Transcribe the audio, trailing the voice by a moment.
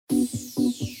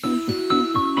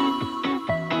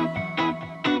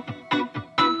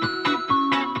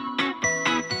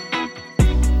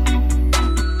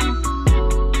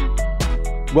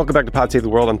Welcome back to Pod Save the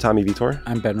World. I'm Tommy Vitor.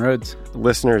 I'm Ben Rhodes.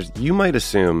 Listeners, you might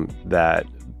assume that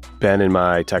Ben and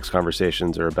my text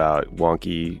conversations are about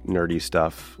wonky, nerdy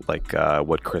stuff, like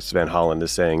what Chris Van Hollen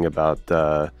is saying about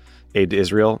aid to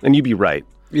Israel. And you'd be right.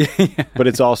 But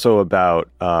it's also about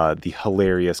the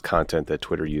hilarious content that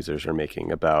Twitter users are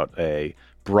making about a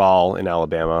brawl in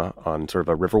Alabama on sort of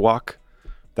a river walk.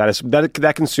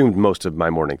 That consumed most of my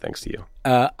morning, thanks to you.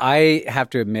 I have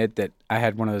to admit that I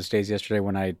had one of those days yesterday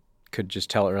when I could just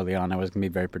tell early on I was going to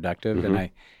be very productive. Mm-hmm. And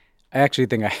I actually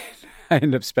think I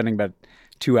ended up spending about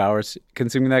 2 hours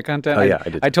consuming that content. Oh, yeah, I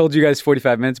did. I told you guys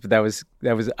 45 minutes, but that was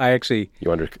I actually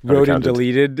wrote and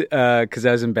deleted because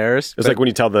I was embarrassed. It was like when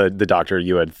you tell the doctor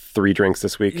you had 3 drinks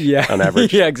this week on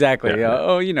average. Yeah, exactly.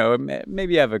 Yeah.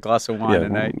 Maybe have a glass of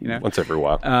wine once every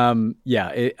while.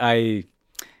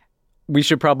 We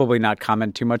should probably not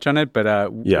comment too much on it,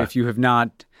 but if you have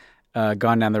not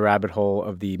gone down the rabbit hole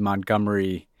of the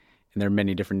Montgomery, and there are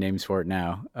many different names for it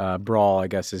now, brawl, I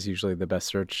guess, is usually the best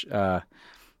search.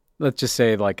 Let's just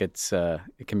say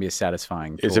it can be a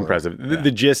satisfying tour. It's impressive. Yeah.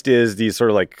 The gist is these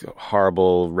sort of like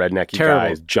horrible rednecky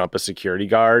guys jump a security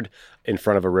guard in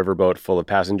front of a riverboat full of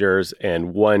passengers,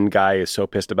 and one guy is so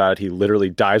pissed about it, he literally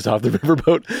dives off the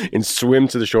riverboat and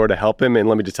swims to the shore to help him. And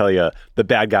let me just tell you, the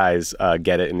bad guys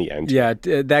get it in the end. Yeah,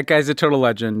 that guy's a total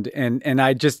legend. And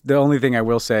the only thing I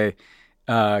will say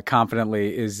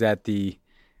confidently is that the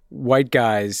white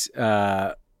guys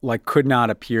could not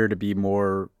appear to be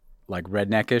more like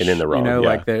redneckish, and in the wrong,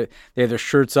 like they have their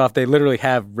shirts off. They literally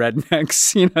have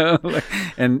rednecks,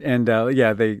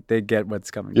 they get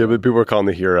what's coming. Yeah, but people are calling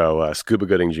the hero Scuba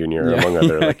Gooding Jr. among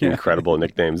other incredible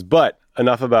nicknames. But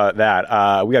enough about that.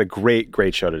 We got a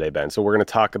great show today, Ben. So we're going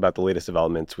to talk about the latest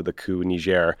developments with the coup in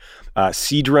Niger,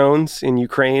 sea drones in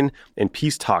Ukraine, and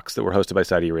peace talks that were hosted by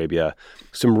Saudi Arabia.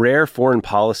 Some rare foreign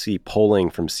policy polling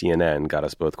from CNN got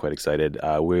us both quite excited.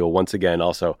 We will once again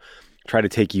also try to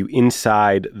take you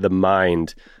inside the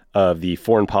mind of the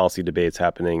foreign policy debates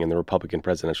happening in the Republican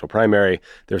presidential primary.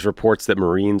 There's reports that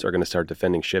Marines are going to start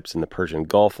defending ships in the Persian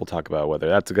Gulf. We'll talk about whether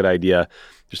that's a good idea.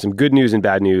 There's some good news and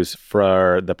bad news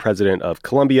for the president of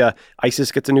Colombia.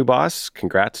 ISIS gets a new boss.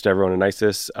 Congrats to everyone in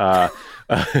ISIS.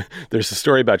 There's a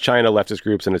story about China, leftist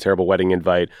groups, and a terrible wedding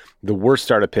invite. The worst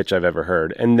startup pitch I've ever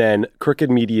heard. And then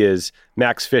Crooked Media's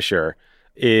Max Fisher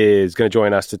is going to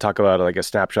join us to talk about like a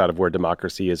snapshot of where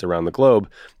democracy is around the globe.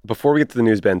 Before we get to the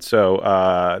news, Ben, so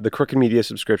the Crooked Media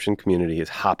subscription community is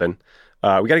hopping. We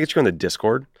got to get you on the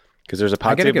Discord because there's a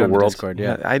Pod Save the World. Discord,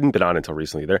 yeah. I hadn't been on until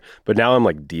recently there, but now I'm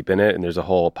like deep in it, and there's a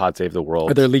whole Pod Save the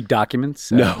World. Are there leaked documents?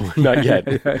 No, not yet.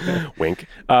 Wink.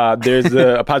 There's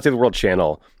a Pod Save the World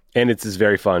channel. And it's this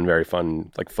very fun,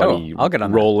 like funny,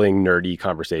 rolling, nerdy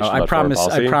conversation about foreign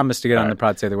policy. I promise to get on the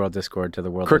Pod Save the World Discord to the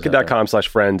world.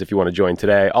 Crooked.com/friends if you want to join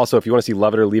today. Also, if you want to see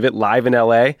Love It or Leave It live in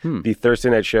LA, the Thursday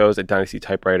night shows at Dynasty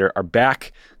Typewriter are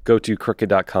back. Go to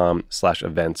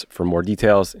crooked.com/events for more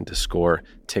details and to score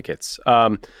tickets.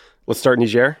 Let's start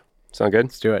Niger. Sound good?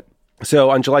 Let's do it.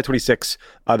 So on July 26,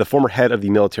 the former head of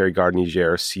the military guard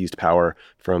Niger seized power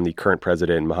from the current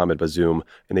president, Mohamed Bazoum,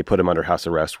 and they put him under house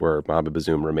arrest where Mohamed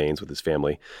Bazoum remains with his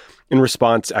family. In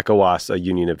response, ECOWAS, a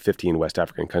union of 15 West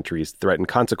African countries, threatened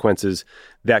consequences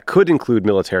that could include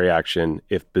military action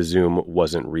if Bazoum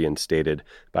wasn't reinstated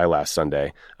by last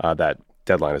Sunday. That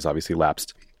deadline has obviously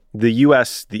lapsed. The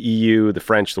U.S., the EU, the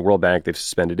French, the World Bank, they've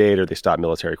suspended aid or they stopped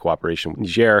military cooperation with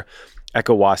Niger.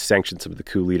 ECOWAS sanctioned some of the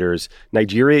coup leaders.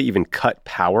 Nigeria even cut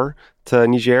power to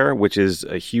Niger, which is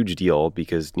a huge deal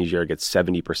because Niger gets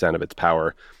 70% of its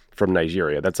power from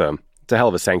Nigeria. It's a hell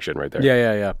of a sanction right there.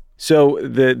 Yeah. So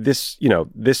this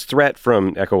threat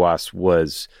from ECOWAS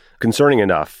was concerning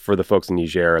enough for the folks in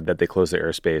Niger that they closed their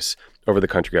airspace over the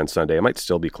country on Sunday. It might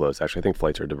still be closed. Actually, I think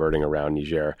flights are diverting around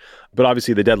Niger. But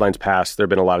obviously, the deadline's passed. There have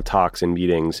been a lot of talks and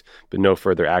meetings, but no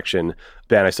further action.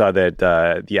 Ben, I saw that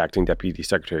the acting Deputy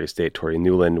Secretary of State, Tori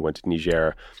Newland, went to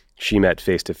Niger. She met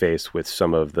face-to-face with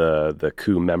some of the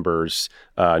coup members.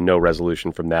 No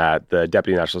resolution from that. The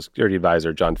Deputy National Security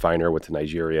Advisor, John Feiner, went to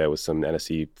Nigeria with some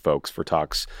NSC folks for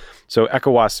talks. So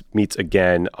ECOWAS meets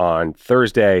again on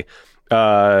Thursday.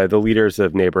 The leaders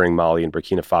of neighboring Mali and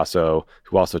Burkina Faso,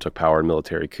 who also took power in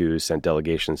military coups, sent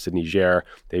delegations to Niger.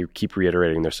 They keep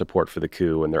reiterating their support for the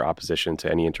coup and their opposition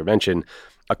to any intervention.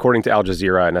 According to Al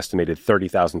Jazeera, an estimated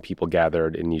 30,000 people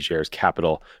gathered in Niger's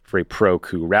capital for a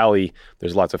pro-coup rally.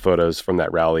 There's lots of photos from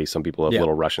that rally. Some people have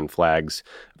little Russian flags.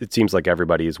 It seems like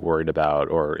everybody is worried about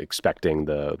or expecting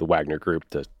the Wagner group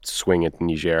to swing into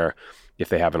Niger if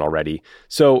they haven't already.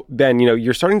 So, Ben,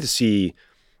 you're starting to see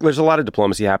there's a lot of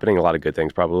diplomacy happening, a lot of good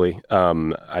things probably,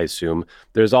 I assume.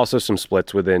 There's also some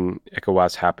splits within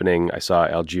ECOWAS happening. I saw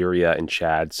Algeria and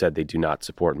Chad said they do not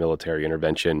support military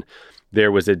intervention.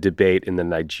 There was a debate in the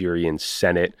Nigerian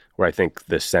Senate where I think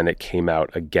the Senate came out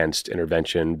against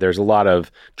intervention. There's a lot of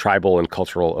tribal and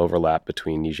cultural overlap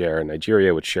between Niger and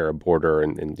Nigeria, which share a border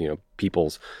and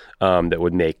peoples that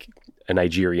would make a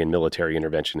Nigerian military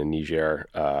intervention in Niger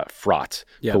fraught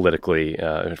politically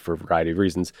for a variety of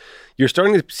reasons. You're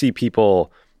starting to see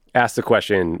people ask the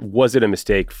question, was it a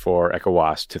mistake for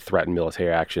ECOWAS to threaten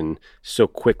military action so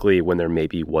quickly when there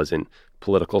maybe wasn't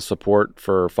political support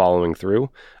for following through,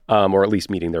 or at least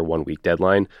meeting their 1 week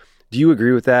deadline? Do you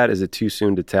agree with that? Is it too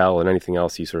soon to tell? And anything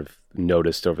else you sort of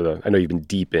noticed I know you've been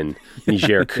deep in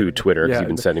Niger coup Twitter because you've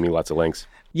been sending me lots of links.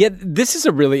 Yeah, this is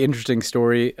a really interesting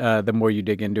story the more you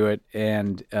dig into it,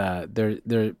 and there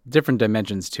are different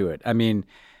dimensions to it. I mean,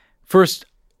 first,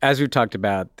 as we talked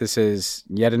about, this is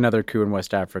yet another coup in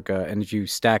West Africa, and if you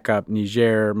stack up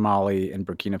Niger, Mali, and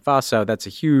Burkina Faso, that's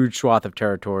a huge swath of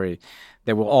territory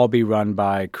that will all be run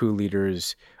by coup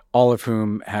leaders, all of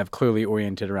whom have clearly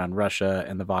oriented around Russia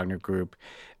and the Wagner Group.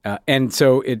 And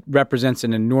so it represents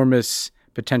an enormous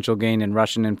potential gain in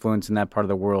Russian influence in that part of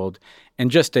the world,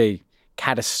 and just a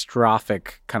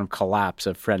catastrophic kind of collapse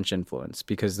of French influence,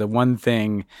 because the one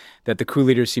thing that the coup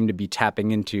leaders seem to be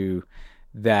tapping into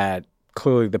that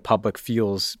clearly the public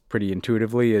feels pretty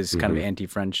intuitively is kind of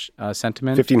anti-French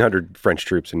sentiment. 1,500 French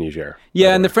troops in Niger.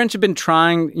 Yeah, and the French have been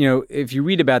trying, if you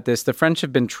read about this, the French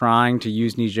have been trying to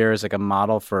use Niger as like a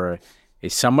model for a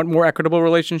somewhat more equitable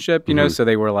relationship, so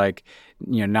they were like,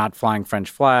 not flying French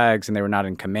flags, and they were not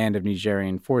in command of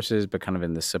Nigerian forces, but kind of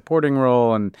in the supporting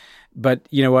role. But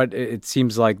you know what? It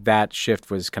seems like that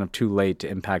shift was kind of too late to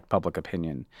impact public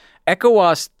opinion.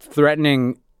 ECOWAS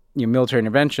threatening military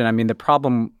intervention. I mean, the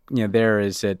problem there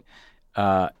is that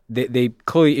they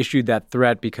clearly issued that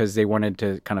threat because they wanted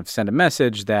to kind of send a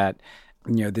message that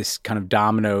this kind of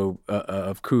domino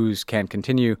of coups can't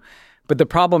continue. But the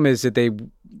problem is that they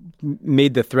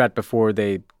made the threat before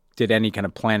they did any kind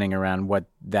of planning around what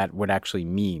that would actually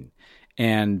mean.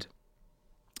 And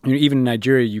even in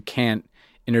Nigeria, you can't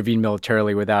intervene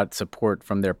militarily without support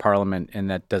from their parliament, and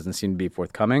that doesn't seem to be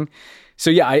forthcoming. So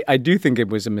yeah, I do think it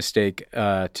was a mistake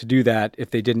to do that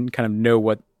if they didn't kind of know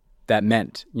what that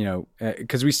meant,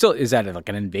 because is that like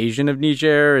an invasion of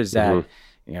Niger? Is that,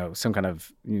 some kind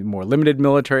of more limited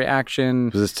military action?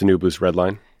 Was this Tinubu's red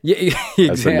line? Yeah, exactly.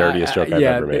 That's the nerdiest joke I've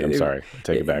ever made. I'm sorry. I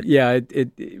take it back. Yeah,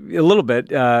 a little bit.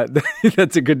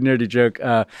 That's a good nerdy joke.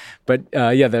 But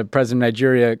the president of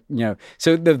Nigeria,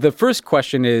 So the first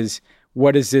question is,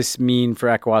 what does this mean for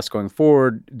ECOWAS going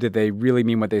forward? Did they really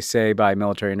mean what they say by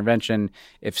military intervention?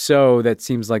 If so, that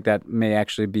seems like that may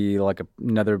actually be like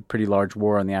another pretty large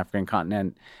war on the African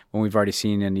continent, when we've already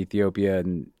seen in Ethiopia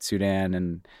and Sudan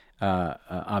and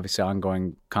obviously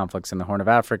ongoing conflicts in the Horn of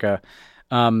Africa.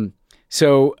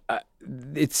 So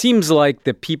it seems like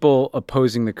the people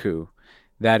opposing the coup,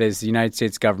 that is the United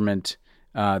States government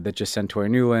that just sent Tory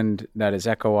Newland, that is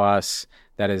ECOWAS,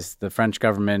 that is the French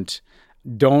government,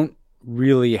 don't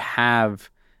really have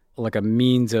like a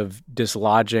means of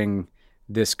dislodging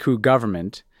this coup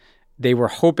government. They were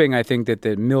hoping, I think, that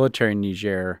the military in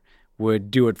Niger would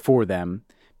do it for them,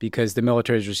 because the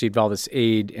military has received all this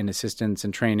aid and assistance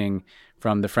and training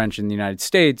from the French and the United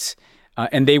States.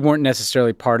 And they weren't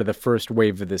necessarily part of the first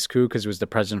wave of this coup, because it was the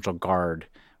Presidential Guard,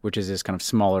 which is this kind of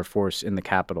smaller force in the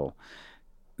capital.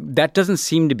 That doesn't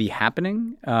seem to be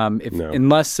happening,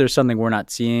 unless there's something we're not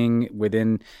seeing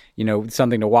within,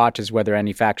 something to watch is whether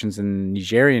any factions in the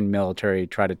Nigerian military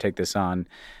try to take this on.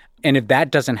 And if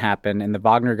that doesn't happen and the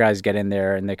Wagner guys get in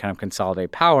there and they kind of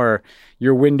consolidate power,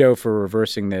 your window for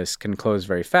reversing this can close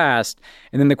very fast.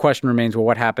 And then the question remains, well,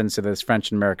 what happens to those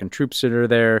French and American troops that are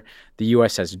there? The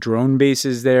U.S. has drone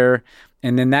bases there.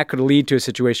 And then that could lead to a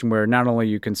situation where not only are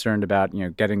you concerned about,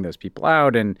 getting those people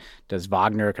out, and does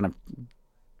Wagner kind of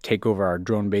take over our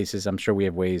drone bases? I'm sure we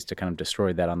have ways to kind of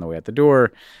destroy that on the way out the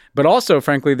door. But also,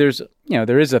 frankly, there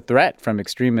is a threat from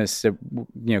extremists that,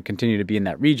 continue to be in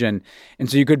that region. And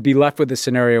so you could be left with a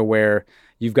scenario where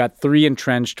you've got 3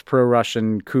 entrenched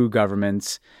pro-Russian coup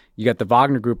governments, you got the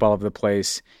Wagner Group all over the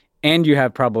place, and you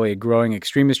have probably a growing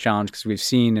extremist challenge, because we've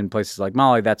seen in places like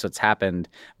Mali, that's what's happened.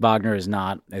 Wagner is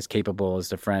not as capable as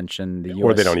the French and the U.S.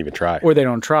 Or they don't even try. Or they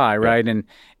don't try, right? And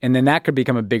then that could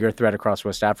become a bigger threat across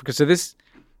West Africa. So this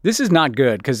is not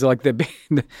good, because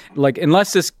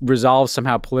unless this resolves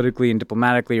somehow politically and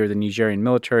diplomatically, or the Nigerian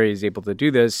military is able to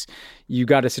do this, you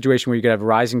got a situation where you could have a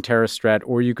rising terrorist threat,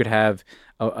 or you could have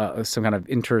some kind of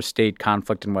interstate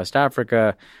conflict in West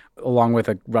Africa, along with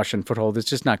a Russian foothold, is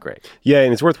just not great. Yeah,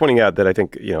 and it's worth pointing out that I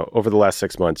think, over the last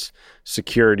 6 months,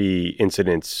 security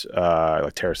incidents,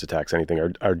 like terrorist attacks, anything,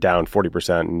 are down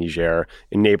 40% in Niger.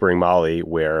 In neighboring Mali,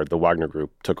 where the Wagner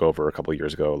Group took over a couple of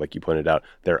years ago, like you pointed out,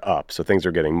 they're up. So things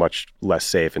are getting much less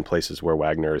safe in places where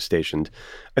Wagner is stationed.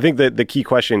 I think that the key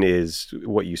question is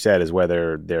what you said, is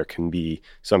whether there can be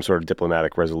some sort of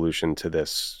diplomatic resolution to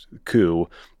this coup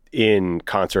in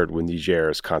concert with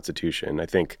Niger's constitution. I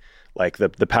think like the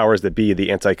powers that be, the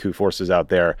anti-coup forces out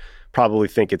there, probably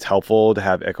think it's helpful to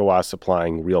have ECOWAS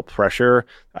applying real pressure.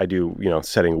 I do,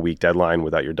 setting a weak deadline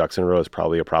without your ducks in a row is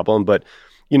probably a problem. But,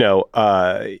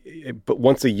 but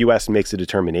once the U.S. makes a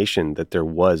determination that there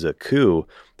was a coup,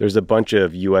 there's a bunch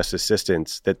of U.S.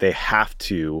 assistance that they have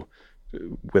to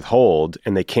withhold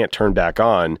and they can't turn back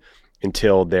on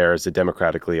until there's a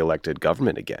democratically elected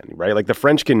government again, right? Like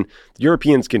the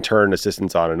Europeans can turn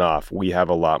assistance on and off. We have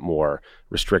a lot more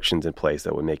restrictions in place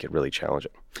that would make it really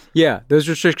challenging. Yeah, those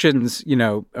restrictions,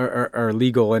 are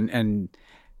legal, and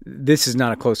this is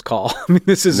not a close call. I mean,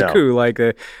 this is a coup. Like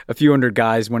a few hundred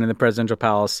guys went in the presidential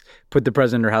palace, put the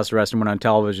president under house arrest, and went on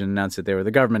television and announced that they were the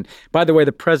government. By the way,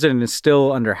 the president is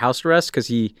still under house arrest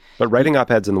because But writing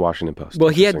op-eds in the Washington Post.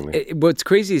 Well, what's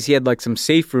crazy is he had like some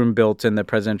safe room built in the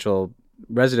presidential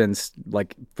residence,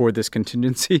 like for this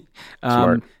contingency.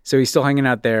 Smart. So he's still hanging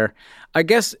out there. I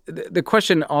guess the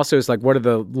question also is like, what are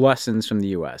the lessons from the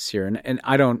U.S. here? And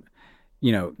I don't,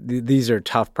 these are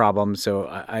tough problems. So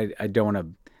I don't want to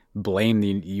blame the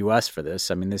U.S. for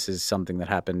this. I mean, this is something that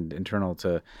happened internal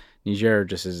to Niger,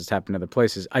 just as it's happened in other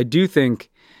places. I do think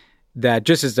that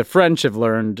just as the French have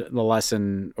learned the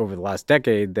lesson over the last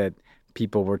decade that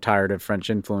people were tired of French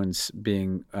influence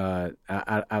being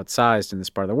outsized in this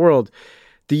part of the world,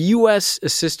 the U.S.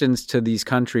 assistance to these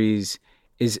countries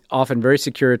is often very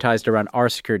securitized around our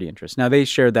security interests. Now, they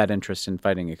share that interest in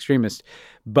fighting extremists,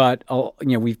 but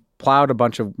we've plowed a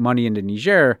bunch of money into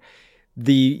Niger.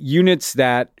 The units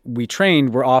that we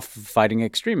trained were off fighting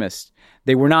extremists.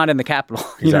 They were not in the capital.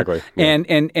 Exactly. Yeah.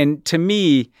 And to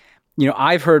me,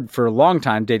 I've heard for a long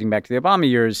time, dating back to the Obama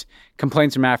years,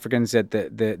 complaints from Africans that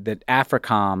that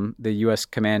AFRICOM, the U.S.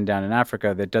 command down in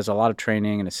Africa that does a lot of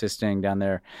training and assisting down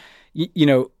there,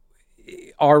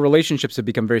 our relationships have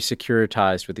become very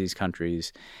securitized with these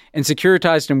countries, and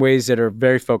securitized in ways that are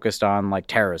very focused on like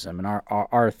terrorism and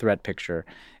our threat picture.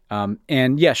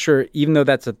 And yeah, sure, even though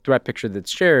that's a threat picture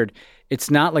that's shared,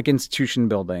 it's not like institution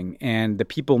building. And the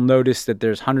people notice that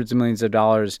there's hundreds of millions of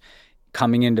dollars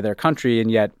coming into their country,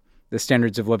 and yet the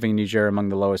standards of living in Niger are among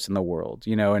the lowest in the world.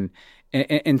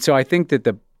 And so I think that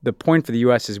the point for the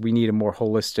U.S. is we need a more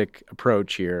holistic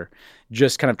approach here,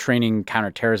 just kind of training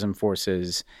counterterrorism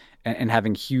forces and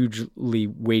having hugely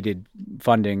weighted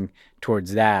funding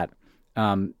towards that.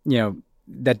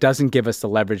 That doesn't give us the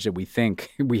leverage that we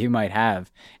think we might have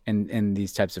in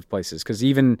these types of places. Because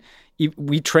even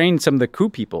we train some of the coup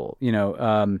people. We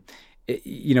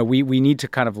need to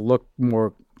kind of look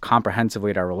more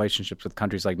comprehensively at our relationships with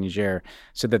countries like Niger,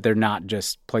 so that they're not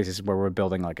just places where we're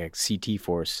building like a CT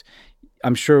force.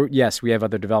 I'm sure, yes, we have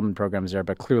other development programs there,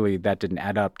 but clearly that didn't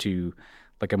add up to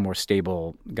like a more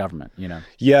stable government,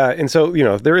 Yeah, and so,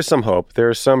 there is some hope.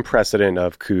 There is some precedent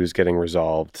of coups getting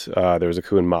resolved. There was a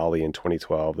coup in Mali in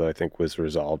 2012 that I think was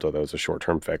resolved, although it was a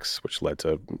short-term fix, which led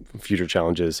to future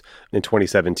challenges. In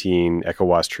 2017,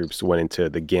 ECOWAS troops went into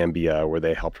the Gambia, where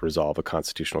they helped resolve a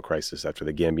constitutional crisis after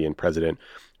the Gambian president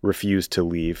refused to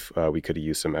leave. We could have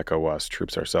used some ECOWAS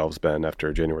troops ourselves, Ben,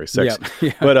 after January 6th.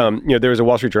 Yeah. But, there was a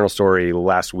Wall Street Journal story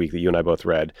last week that you and I both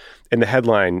read, and the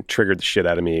headline triggered the shit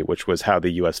out of me, which was how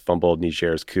the U.S. fumbled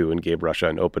Niger's coup and gave Russia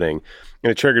an opening. And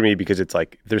it triggered me because it's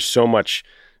like there's so much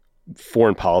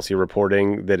foreign policy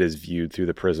reporting that is viewed through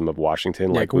the prism of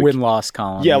Washington. Like win-loss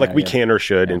column. Yeah, we can or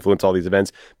should influence all these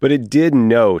events. But it did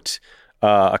note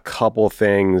a couple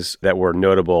things that were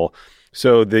notable.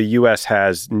 So the U.S.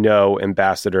 has no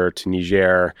ambassador to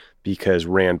Niger because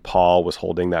Rand Paul was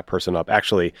holding that person up.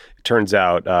 Actually, it turns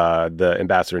out the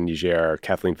ambassador in Niger,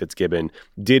 Kathleen Fitzgibbon,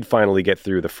 did finally get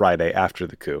through the Friday after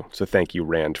the coup. So thank you,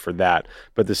 Rand, for that.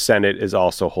 But the Senate is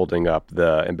also holding up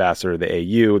the ambassador to the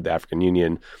AU, the African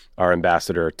Union, our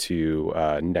ambassador to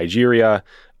Nigeria.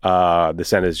 The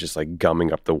Senate is just like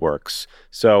gumming up the works.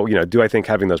 So, do I think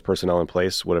having those personnel in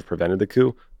place would have prevented the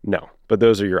coup? No. But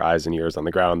those are your eyes and ears on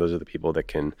the ground. Those are the people that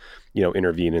can,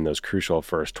 intervene in those crucial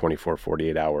first 24,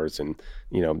 48 hours and,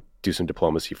 do some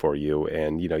diplomacy for you.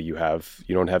 And, you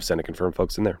don't have Senate confirmed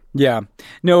folks in there. Yeah.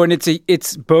 No, and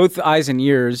it's both eyes and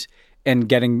ears and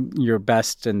getting your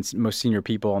best and most senior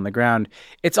people on the ground.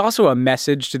 It's also a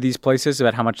message to these places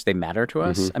about how much they matter to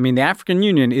us. Mm-hmm. I mean, the African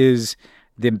Union is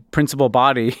the principal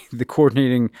body, the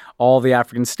coordinating all the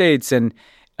African states. And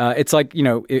it's like,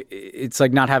 it's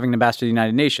like not having an ambassador to the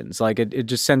United Nations. Like it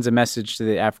just sends a message to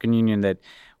the African Union that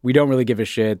we don't really give a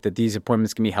shit, that these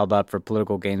appointments can be held up for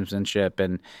political gamesmanship.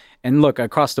 And look,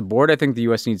 across the board, I think the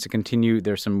U.S. needs to continue.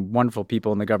 There's some wonderful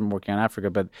people in the government working on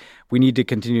Africa, but we need to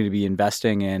continue to be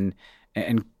investing in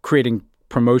and creating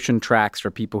promotion tracks for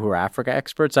people who are Africa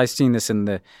experts. I've seen this in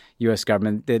the U.S.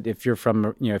 government, that if you're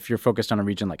if you're focused on a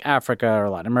region like Africa or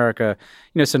Latin America,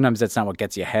 sometimes that's not what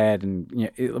gets you ahead.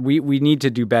 And we need to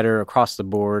do better across the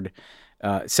board.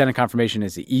 Senate confirmation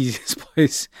is the easiest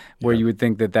place where you would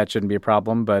think that shouldn't be a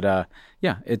problem. But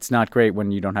it's not great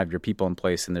when you don't have your people in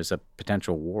place and there's a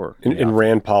potential war. And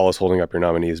Rand Paul is holding up your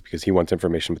nominees because he wants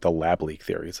information with the lab leak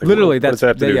theory. It's like, literally, what does that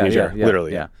have to do with Niger?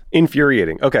 Literally.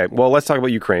 Infuriating. Okay, well, let's talk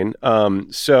about Ukraine.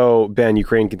 So, Ben,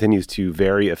 Ukraine continues to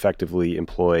very effectively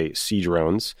employ sea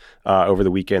drones. Over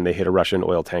the weekend, they hit a Russian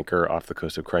oil tanker off the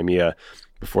coast of Crimea.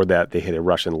 Before that, they hit a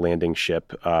Russian landing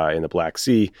ship in the Black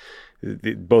Sea.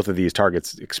 Both of these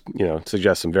targets,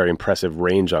 suggest some very impressive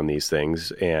range on these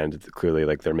things, and clearly,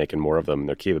 like, they're making more of them, and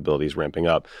their capabilities ramping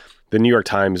up. The New York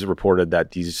Times reported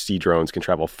that these sea drones can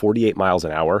travel 48 miles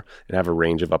an hour and have a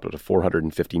range of up to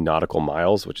 450 nautical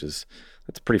miles,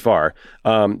 that's pretty far.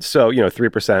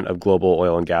 3% of global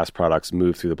oil and gas products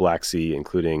move through the Black Sea,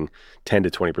 including 10 to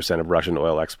 20% of Russian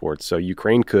oil exports. So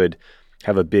Ukraine could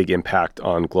have a big impact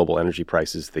on global energy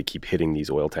prices. They keep hitting these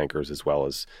oil tankers as well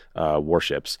as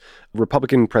warships.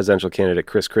 Republican presidential candidate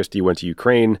Chris Christie went to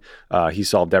Ukraine. He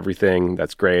solved everything.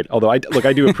 That's great. Although I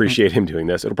do appreciate him doing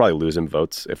this. It'll probably lose him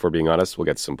votes, if we're being honest. We'll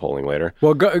get some polling later.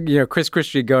 Well, Chris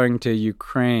Christie going to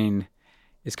Ukraine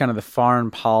is kind of the foreign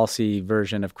policy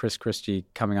version of Chris Christie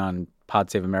coming on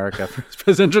Pod Save America for his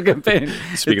presidential campaign.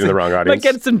 Speaking to the wrong audience.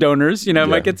 Might get some donors,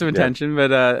 might get some attention,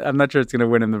 but I'm not sure it's going to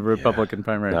win in the Republican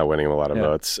primary. Not winning a lot of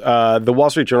votes. The Wall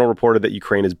Street Journal reported that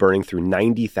Ukraine is burning through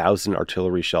 90,000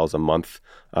 artillery shells a month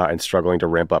and struggling to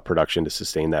ramp up production to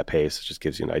sustain that pace. It just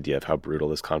gives you an idea of how brutal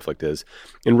this conflict is.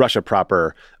 In Russia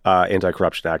proper,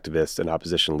 anti-corruption activist and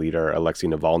opposition leader Alexei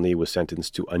Navalny was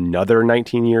sentenced to another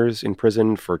 19 years in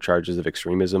prison for charges of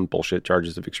extremism, bullshit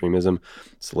charges of extremism.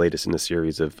 It's the latest in a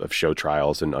series of show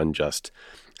trials and unjust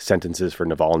sentences for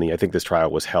Navalny. I think this trial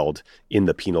was held in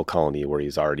the penal colony where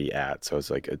he's already at. So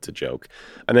it's a joke.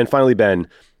 And then finally, Ben,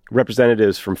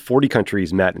 representatives from 40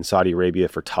 countries met in Saudi Arabia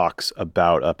for talks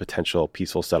about a potential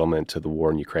peaceful settlement to the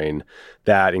war in Ukraine.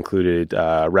 That included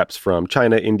reps from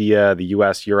China, India, the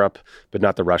U.S., Europe, but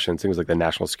not the Russians. Things like the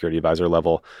National Security Advisor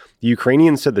level. The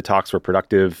Ukrainians said the talks were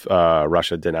productive.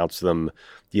 Russia denounced them.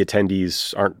 The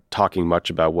attendees aren't talking much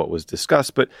about what was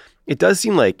discussed, but it does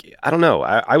seem like, I don't know,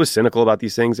 I was cynical about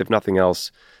these things. If nothing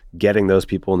else, getting those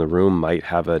people in the room might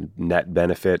have a net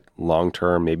benefit long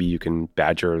term. Maybe you can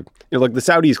badger, like the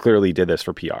Saudis clearly did this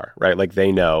for PR, right? Like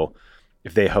they know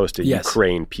if they hosted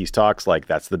Ukraine peace talks, like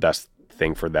that's the best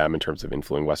thing for them in terms of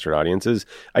influencing Western audiences.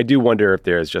 I do wonder if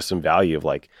there's just some value of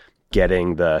like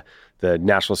getting the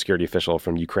national security official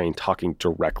from Ukraine talking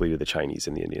directly to the Chinese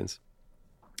and the Indians.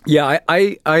 Yeah,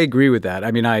 I agree with that.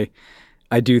 I mean,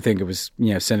 I do think it was,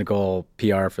 cynical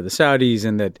PR for the Saudis,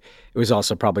 and that it was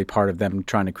also probably part of them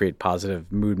trying to create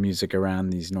positive mood music around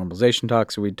these normalization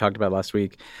talks that we talked about last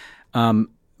week.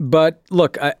 But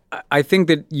look, I think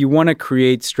that you want to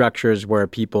create structures where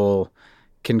people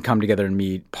can come together and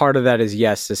meet. Part of that is,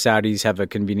 yes, the Saudis have a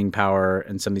convening power,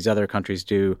 and some of these other countries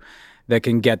do, that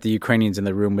can get the Ukrainians in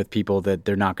the room with people that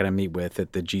they're not going to meet with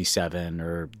at the G7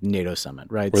 or NATO summit,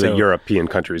 right? Where the European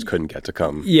countries couldn't get to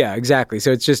come. Yeah, exactly.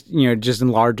 So it's just, just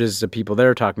enlarges the people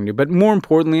they're talking to. But more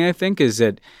importantly, I think, is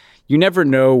that you never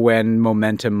know when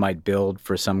momentum might build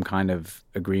for some kind of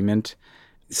agreement.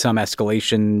 Some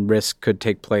escalation risk could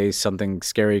take place. Something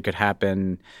scary could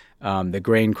happen. The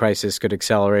grain crisis could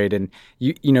accelerate. And,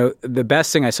 the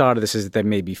best thing I saw out of this is that there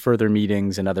may be further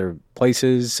meetings in other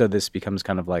places. So this becomes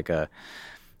kind of like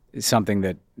something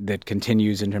that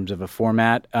continues in terms of a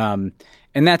format. And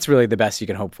that's really the best you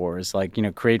can hope for, is like,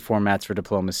 create formats for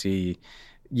diplomacy,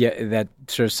 that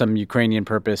serves some Ukrainian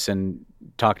purpose and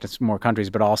talk to some more countries.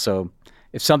 But also,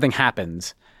 if something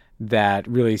happens that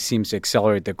really seems to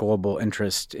accelerate the global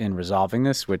interest in resolving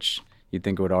this, which you'd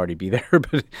think it would already be there,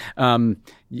 but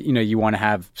you want to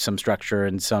have some structure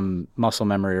and some muscle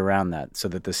memory around that, so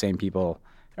that the same people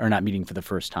are not meeting for the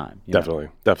first time. Definitely.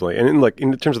 And like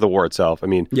in terms of the war itself, I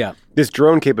mean, this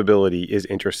drone capability is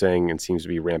interesting and seems to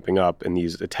be ramping up. And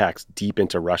these attacks deep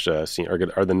into Russia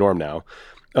are the norm now.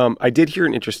 I did hear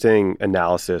an interesting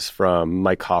analysis from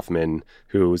Mike Hoffman,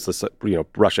 who's this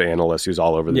Russia analyst who's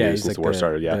all over the news since the war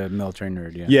started. The military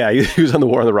nerd. Yeah, he was on the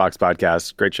War on the Rocks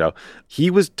podcast. Great show. He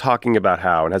was talking about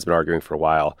how, and has been arguing for a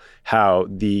while, how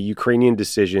the Ukrainian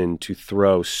decision to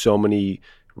throw so many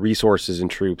resources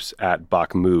and troops at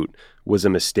Bakhmut was a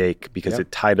mistake because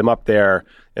it tied them up there.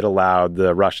 It allowed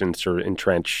the Russians to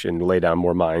entrench and lay down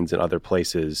more mines in other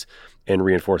places and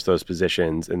reinforce those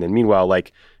positions. And then meanwhile,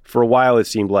 like for a while, it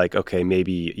seemed like, okay,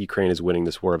 maybe Ukraine is winning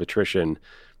this war of attrition.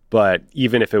 But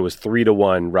even if it was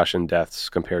 3-1 Russian deaths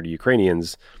compared to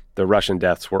Ukrainians, the Russian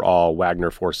deaths were all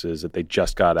Wagner forces that they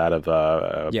just got out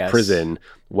of prison,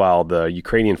 while the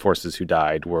Ukrainian forces who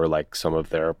died were like some of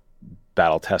their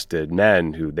battle-tested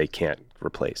men who they can't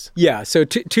replace. Yeah. So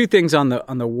two things on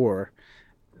the war.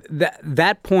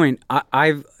 That point,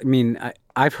 I've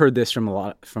heard this from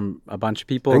a bunch of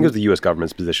people. I think it was the U.S.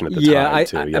 government's position at the time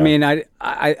too. Yeah. I mean,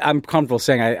 I'm comfortable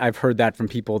saying I've heard that from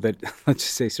people that let's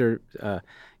just say serve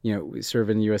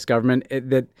in the U.S. government.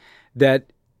 That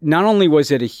not only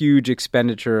was it a huge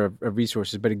expenditure of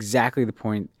resources, but exactly the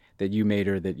point that you made,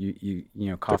 or that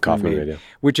Kaufman made,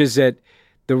 which is that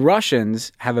the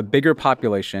Russians have a bigger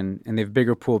population and they have a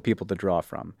bigger pool of people to draw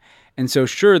from. And so,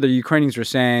 sure, the Ukrainians were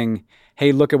saying,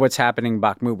 hey, look at what's happening in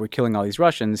Bakhmut. We're killing all these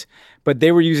Russians. But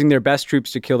they were using their best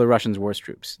troops to kill the Russians' worst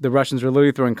troops. The Russians were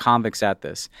literally throwing convicts at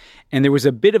this. And there was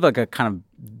a bit of like a kind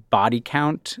of body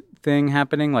count thing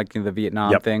happening, like the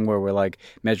Vietnam thing, where we're like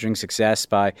measuring success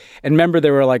by. And remember,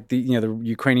 there were like the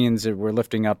Ukrainians that were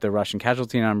lifting up the Russian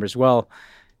casualty numbers. Well,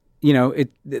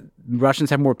 the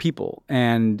Russians have more people,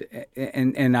 and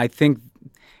I think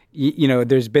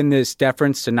there's been this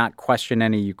deference to not question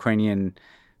any Ukrainian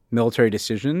military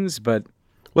decisions, but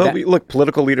look,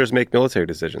 political leaders make military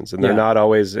decisions, and they're not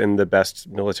always in the best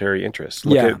military interest.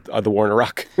 Look at the war in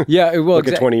Iraq. Look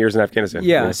at 20 years in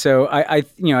Afghanistan. So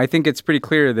I think it's pretty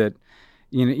clear that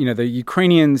the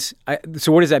Ukrainians.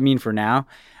 So what does that mean for now?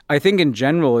 I think in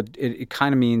general, it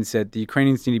kind of means that the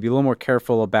Ukrainians need to be a little more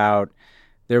careful about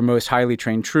their most highly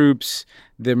trained troops,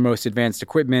 their most advanced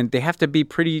equipment. They have to be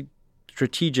pretty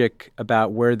strategic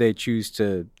about where they choose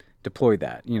to deploy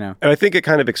that, And I think it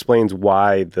kind of explains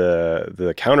why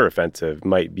the counteroffensive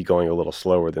might be going a little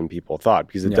slower than people thought,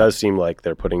 because it does seem like the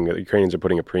Ukrainians are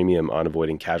putting a premium on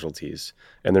avoiding casualties,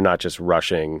 and they're not just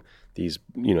rushing these,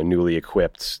 newly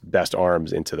equipped best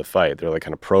arms into the fight. They're like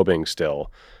kind of probing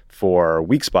still for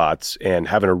weak spots and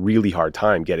having a really hard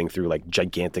time getting through like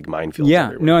gigantic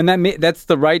minefields. No, and that's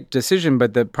the right decision.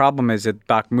 But the problem is that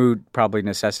Bakhmut probably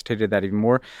necessitated that even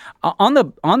more. On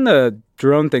the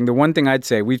drone thing, the one thing I'd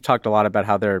say, we've talked a lot about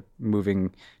how they're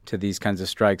moving to these kinds of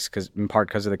strikes in part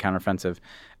because of the counteroffensive.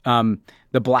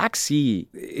 The Black Sea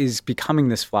is becoming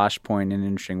this flashpoint in an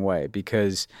interesting way,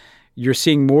 because you're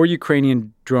seeing more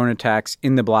Ukrainian drone attacks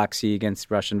in the Black Sea against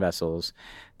Russian vessels.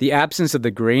 The absence of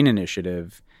the grain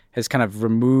initiative has kind of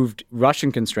removed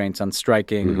Russian constraints on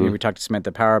striking. Mm-hmm. We talked to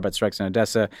Samantha Power about strikes in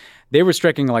Odessa. They were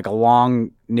striking like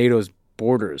along NATO's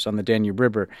borders on the Danube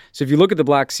River. So if you look at the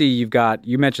Black Sea,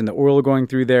 you mentioned the oil going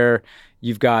through there.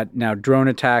 You've got now drone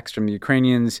attacks from the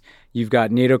Ukrainians. You've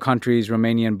got NATO countries,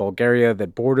 Romania and Bulgaria,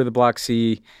 that border the Black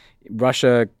Sea.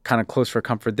 Russia kind of close for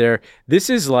comfort there. This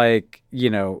is like,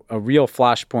 a real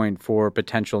flashpoint for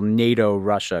potential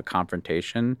NATO-Russia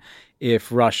confrontation.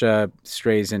 If Russia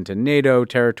strays into NATO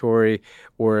territory,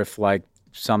 or if like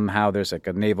somehow there's like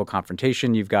a naval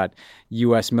confrontation, you've got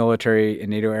U.S. military and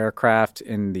NATO aircraft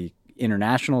in the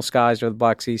international skies of the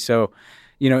Black Sea. So,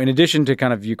 in addition to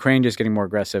kind of Ukraine just getting more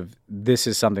aggressive, this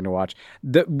is something to watch.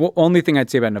 The only thing I'd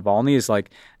say about Navalny is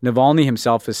like Navalny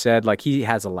himself has said like he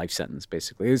has a life sentence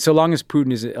basically. So long as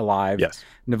Putin is alive,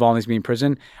 Navalny's being in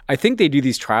prison. I think they do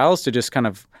these trials to just kind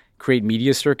of create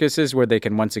media circuses where they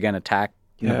can once again attack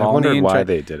Navalny. I wondered why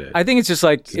they did it. I think it's just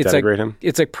like him?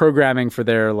 It's like programming for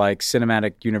their like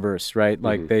cinematic universe, right?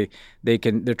 Like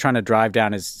they're trying to drive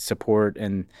down his support,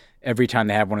 and every time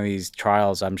they have one of these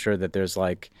trials, I'm sure that there's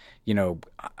like,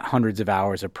 hundreds of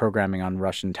hours of programming on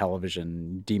Russian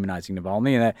television demonizing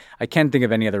Navalny. And I can't think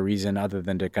of any other reason other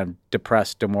than to kind of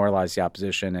depress, demoralize the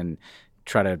opposition and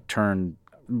try to turn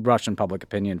Russian public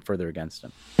opinion further against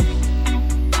him.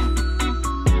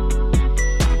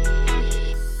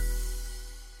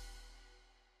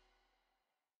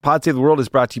 Pod Save the World is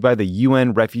brought to you by the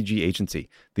UN Refugee Agency.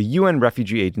 The UN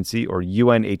Refugee Agency, or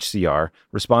UNHCR,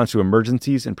 responds to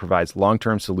emergencies and provides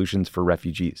long-term solutions for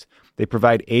refugees. They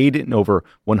provide aid in over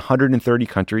 130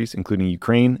 countries, including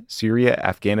Ukraine, Syria,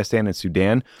 Afghanistan, and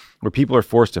Sudan, where people are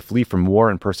forced to flee from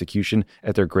war and persecution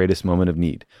at their greatest moment of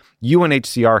need.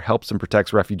 UNHCR helps and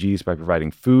protects refugees by providing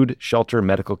food, shelter,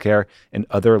 medical care, and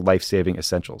other life-saving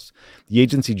essentials. The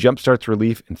agency jumpstarts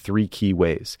relief in 3 key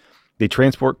ways. They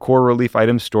transport core relief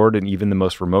items stored in even the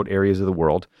most remote areas of the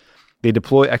world. They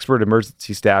deploy expert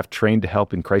emergency staff trained to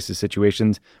help in crisis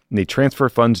situations, and they transfer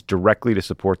funds directly to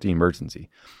support the emergency.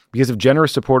 Because of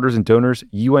generous supporters and donors,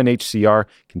 UNHCR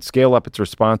can scale up its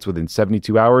response within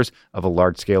 72 hours of a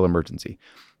large-scale emergency.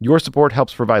 Your support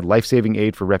helps provide life-saving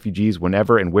aid for refugees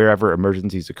whenever and wherever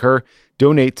emergencies occur.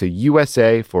 Donate to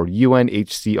USA for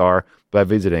UNHCR by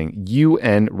visiting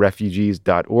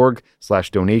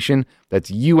unrefugees.org/donation. That's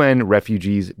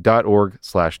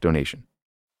unrefugees.org/donation.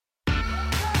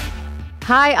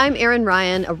 Hi, I'm Erin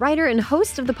Ryan, a writer and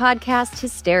host of the podcast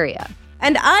Hysteria.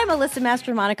 And I'm Alyssa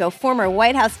Mastromonaco, former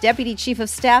White House Deputy Chief of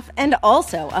Staff and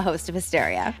also a host of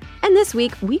Hysteria. And this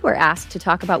week, we were asked to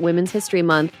talk about Women's History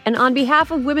Month, and on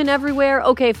behalf of women everywhere,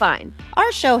 okay, fine.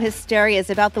 Our show Hysteria is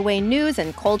about the way news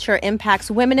and culture impacts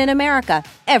women in America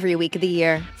every week of the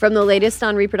year. From the latest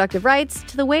on reproductive rights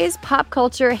to the ways pop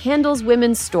culture handles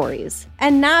women's stories.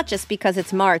 And not just because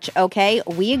it's March, okay?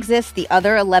 We exist the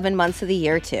other 11 months of the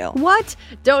year, too. What?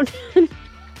 Don't...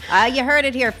 You heard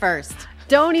it here first.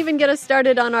 Don't even get us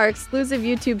started on our exclusive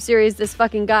YouTube series, This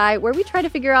Fucking Guy, where we try to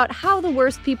figure out how the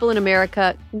worst people in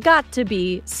America got to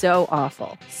be so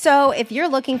awful. So if you're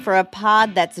looking for a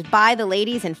pod that's by the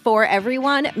ladies and for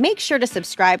everyone, make sure to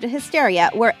subscribe to Hysteria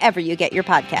wherever you get your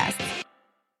podcasts.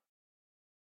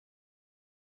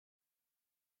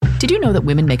 Did you know that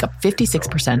women make up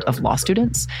 56% of law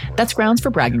students? That's grounds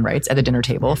for bragging rights at the dinner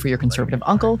table for your conservative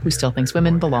uncle who still thinks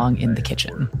women belong in the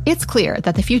kitchen. It's clear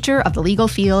that the future of the legal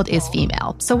field is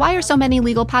female. So why are so many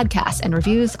legal podcasts and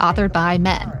reviews authored by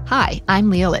men? Hi, I'm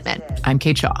Leah Littman. I'm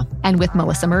Kate Shaw. And with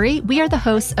Melissa Murray, we are the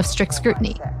hosts of Strict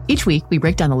Scrutiny. Each week, we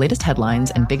break down the latest headlines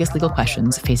and biggest legal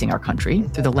questions facing our country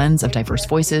through the lens of diverse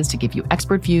voices to give you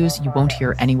expert views you won't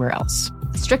hear anywhere else.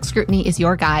 Strict Scrutiny is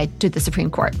your guide to the Supreme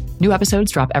Court. New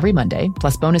episodes drop every Monday,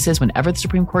 plus bonuses whenever the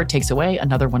Supreme Court takes away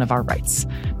another one of our rights.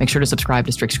 Make sure to subscribe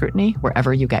to Strict Scrutiny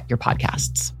wherever you get your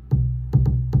podcasts.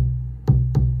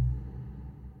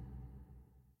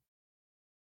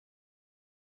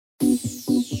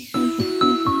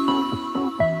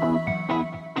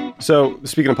 So,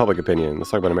 speaking of public opinion,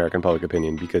 let's talk about American public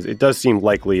opinion, because it does seem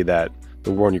likely that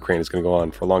the war in Ukraine is going to go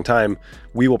on for a long time.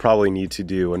 We will probably need to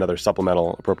do another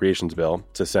supplemental appropriations bill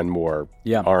to send more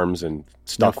arms and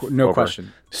stuff. No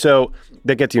question. So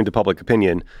that gets you into public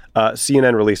opinion.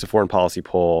 CNN released a foreign policy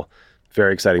poll.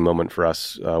 Very exciting moment for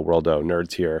us Worldo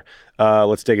nerds here.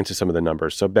 Let's dig into some of the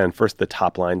numbers. So, Ben, first the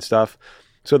top line stuff.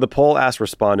 So the poll asked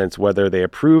respondents whether they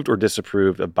approved or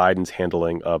disapproved of Biden's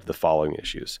handling of the following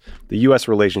issues. The U.S.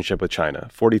 relationship with China,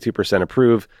 42%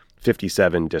 approve,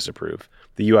 57% disapprove.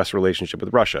 The U.S. relationship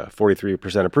with Russia,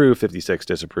 43% approve, 56%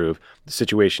 disapprove. The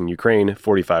situation in Ukraine,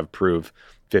 45% approve,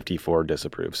 54%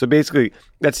 disapprove. So basically,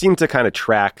 that seemed to kind of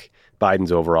track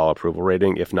Biden's overall approval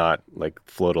rating, if not like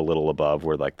float a little above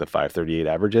where like the 538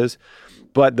 average is.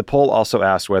 But the poll also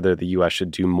asked whether the U.S.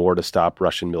 should do more to stop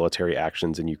Russian military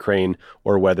actions in Ukraine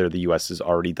or whether the U.S. has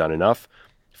already done enough.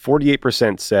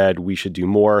 48% said we should do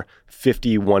more.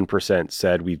 51%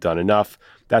 said we've done enough.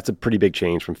 That's a pretty big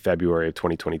change from February of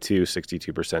 2022.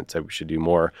 62% said we should do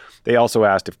more. They also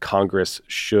asked if Congress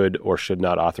should or should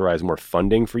not authorize more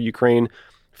funding for Ukraine.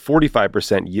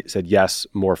 45% said yes,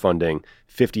 more funding.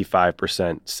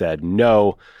 55% said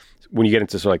no. When you get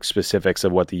into sort of like specifics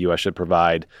of what the U.S. should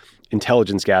provide,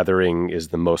 intelligence gathering is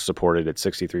the most supported at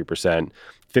 63%.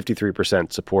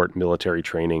 53% support military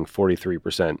training.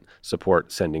 43% support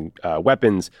sending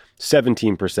weapons.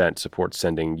 17% support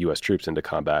sending U.S. troops into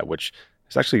combat, which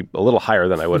is actually a little higher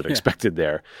than I would have expected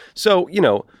there. So, you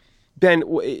know, Ben,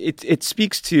 it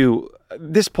speaks to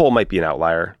this poll might be an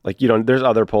outlier. Like, you know, there's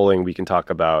other polling we can talk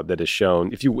about that has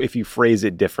shown if you phrase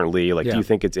it differently, like do you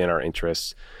think it's in our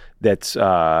interests that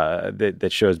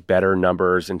shows better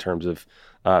numbers in terms of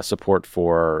support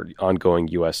for ongoing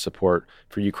U.S. support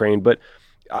for Ukraine. But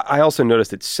I also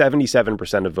noticed that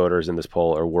 77% of voters in this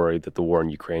poll are worried that the war in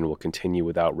Ukraine will continue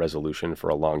without resolution for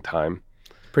a long time.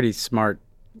 Pretty smart.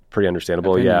 Pretty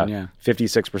understandable, opinion, yeah.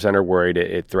 56% are worried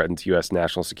it threatens U.S.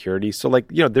 national security. So, like,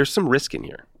 you know, there's some risk in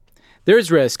here. There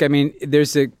is risk. I mean,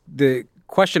 there's the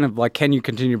question of, like, can you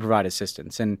continue to provide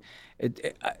assistance? And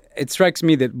it strikes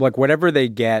me that, like, whatever they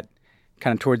get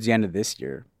kind of towards the end of this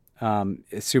year,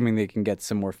 assuming they can get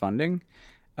some more funding,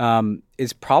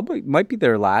 is might be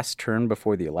their last turn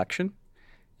before the election.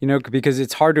 Because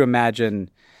it's hard to imagine,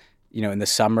 in the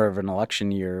summer of an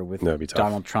election year with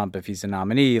Donald Trump, if he's a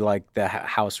nominee, like the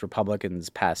House Republicans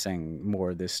passing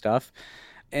more of this stuff.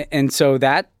 And so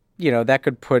that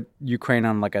could put Ukraine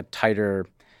on like a tighter,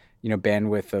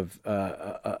 bandwidth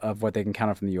of what they can count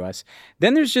on from the U.S.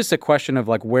 Then there's just a question of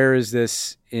like, where is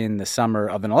this in the summer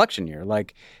of an election year?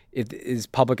 Like, is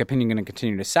public opinion going to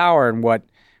continue to sour? And what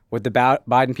the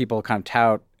Biden people kind of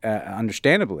tout,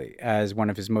 understandably, as one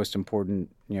of his most important,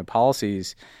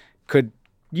 policies, could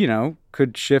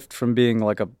shift from being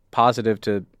like a positive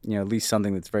to, at least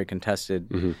something that's very contested.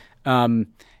 Mm-hmm.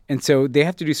 And so they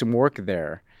have to do some work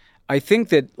there. I think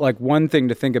that like one thing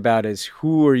to think about is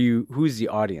who's the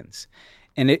audience?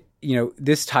 And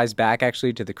this ties back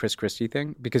actually to the Chris Christie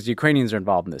thing, because the Ukrainians are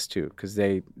involved in this too, because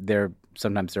they're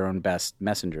sometimes their own best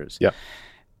messengers. Yeah.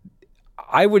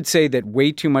 I would say that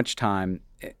way too much time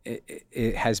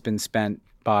it has been spent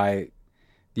by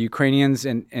the Ukrainians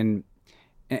and the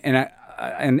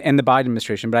Biden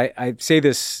administration. But I say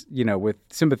this, with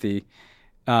sympathy.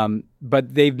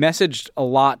 But they've messaged a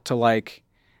lot to like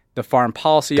the foreign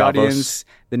policy Davos. Audience,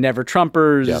 the Never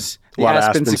Trumpers, the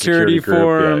Aspen Security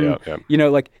Forum. Yeah.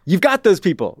 Like you've got those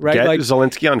people, right? Get like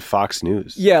Zelensky on Fox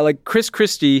News. Yeah, like Chris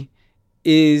Christie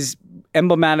is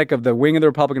emblematic of the wing of the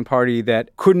Republican Party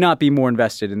that could not be more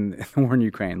invested in the war in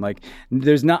Ukraine. Like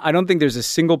I don't think there's a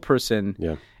single person.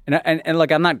 Yeah. And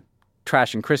like I'm not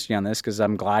trashing Christie on this because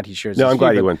I'm glad he shares. No, I'm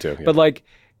glad he went to. Yeah. But like,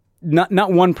 not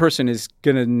one person is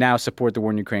going to now support the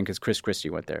war in Ukraine because Chris Christie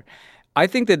went there. I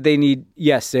think that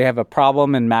they have a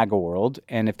problem in MAGA world,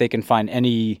 and if they can find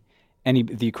the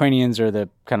Ukrainians or the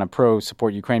kind of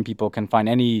pro-support Ukraine people can find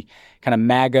any kind of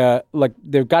MAGA, like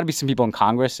there've got to be some people in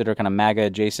Congress that are kind of MAGA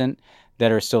adjacent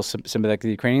that are still sympathetic to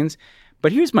the Ukrainians.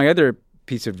 But here's my other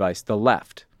piece of advice: the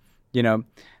left.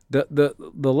 The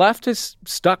left is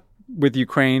stuck with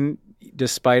Ukraine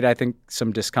despite, I think,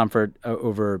 some discomfort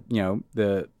over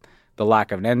the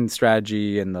lack of an end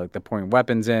strategy and the pouring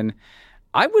weapons in.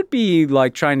 I would be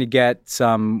like trying to get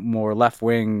some more left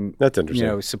wing. That's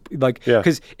interesting.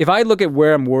 Because if I look at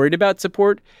where I'm worried about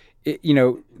support,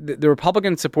 the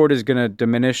Republican support is going to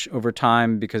diminish over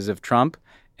time because of Trump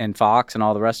and Fox and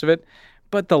all the rest of it.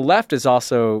 But the left is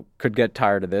also could get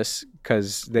tired of this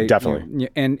because they definitely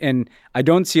and I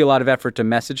don't see a lot of effort to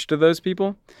message to those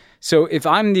people. So if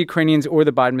I'm the Ukrainians or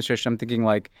the Biden administration, I'm thinking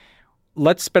like,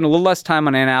 let's spend a little less time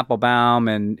on Ann Applebaum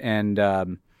and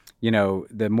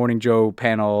the Morning Joe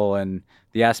panel and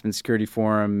the Aspen Security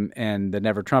Forum and the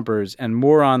Never Trumpers, and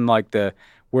more on like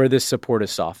where this support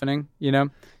is softening,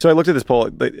 So I looked at this poll.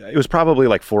 It was probably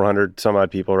like 400 some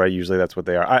odd people, right? Usually that's what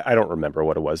they are. I don't remember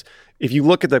what it was. If you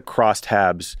look at the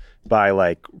crosstabs by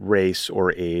like race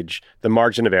or age, the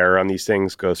margin of error on these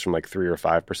things goes from like 3 or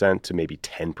 5% to maybe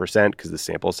 10% because the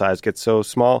sample size gets so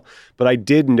small. But I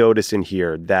did notice in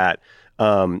here that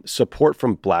support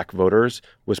from black voters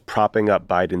was propping up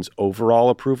Biden's overall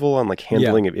approval on like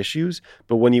handling of issues.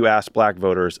 But when you ask black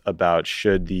voters about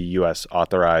should the U.S.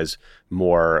 authorize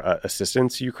more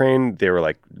assistance to Ukraine, they were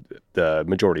like, the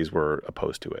majorities were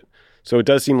opposed to it. So it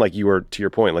does seem like you were, to your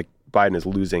point, like Biden is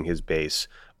losing his base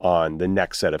on the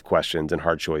next set of questions and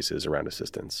hard choices around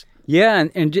assistance. Yeah.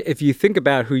 And if you think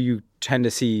about who you tend to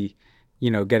see,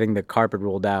 getting the carpet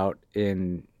rolled out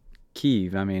in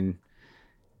Kyiv, I mean,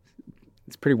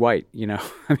 it's pretty white,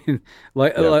 I mean,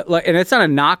 and it's not a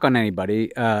knock on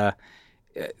anybody. I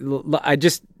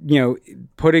just,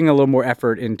 putting a little more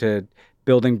effort into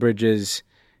building bridges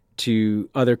to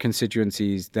other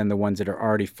constituencies than the ones that are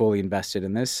already fully invested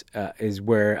in this is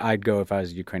where I'd go if I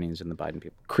was Ukrainians and the Biden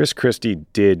people. Chris Christie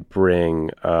did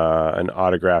bring an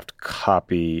autographed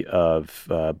copy of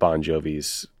Bon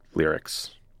Jovi's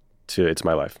lyrics to "It's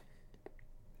My Life."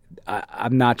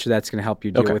 I'm not sure that's going to help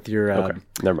you deal with your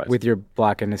Never mind. With your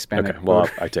black and Hispanic. Okay, well,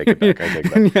 I take it back.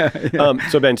 Yeah.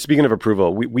 So Ben, speaking of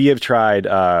approval, we have tried.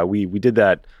 We did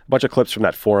a bunch of clips from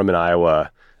that forum in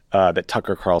Iowa that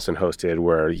Tucker Carlson hosted,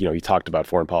 where he talked about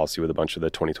foreign policy with a bunch of the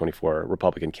 2024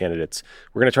 Republican candidates.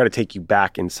 We're going to try to take you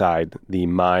back inside the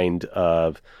mind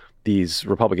of these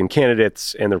Republican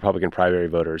candidates and the Republican primary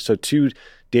voters. So 2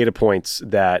 data points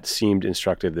that seemed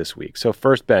instructive this week. So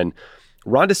first, Ben,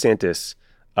 Ron DeSantis.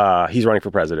 He's running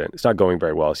for president. It's not going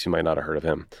very well, so you might not have heard of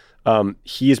him.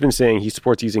 He has been saying he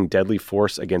supports using deadly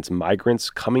force against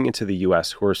migrants coming into the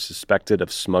U.S. who are suspected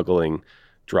of smuggling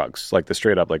drugs, like the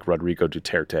straight up like Rodrigo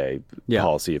Duterte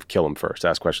policy of kill him first,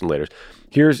 ask question later.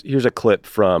 Here's a clip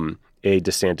from a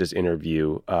DeSantis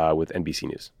interview with NBC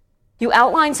News. You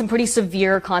outlined some pretty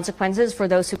severe consequences for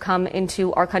those who come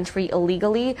into our country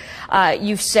illegally.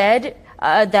 You've said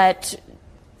that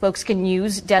folks can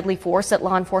use deadly force, that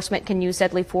law enforcement can use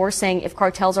deadly force, saying if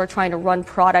cartels are trying to run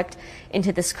product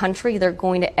into this country, they're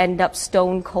going to end up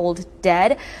stone cold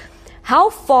dead. How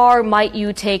far might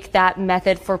you take that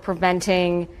method for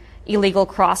preventing illegal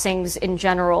crossings in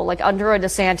general? Like under a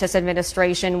DeSantis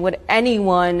administration, would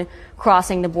anyone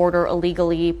crossing the border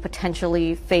illegally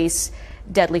potentially face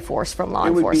deadly force from law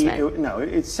enforcement?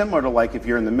 It's similar to like if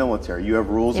you're in the military. You have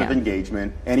rules of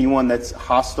engagement. Anyone that's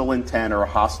hostile intent or a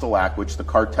hostile act, which the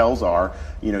cartels are,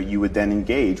 you would then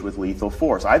engage with lethal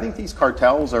force. I think these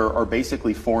cartels are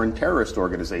basically foreign terrorist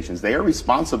organizations. They are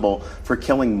responsible for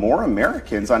killing more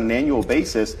Americans on an annual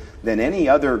basis than any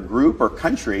other group or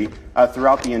country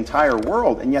throughout the entire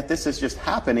world. And yet this is just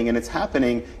happening, and it's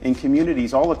happening in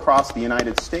communities all across the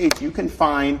United States. You can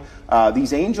find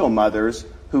these angel mothers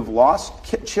who've lost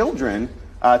children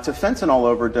to fentanyl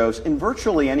overdose in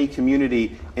virtually any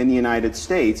community in the United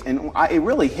States. And it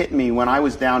really hit me when I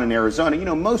was down in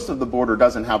Arizona. Most of the border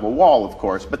doesn't have a wall, of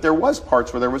course, but there was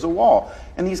parts where there was a wall.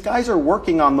 And these guys are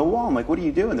working on the wall. I'm like, what are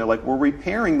you doing? They're like, we're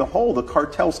repairing the hole. The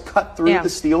cartels cut through the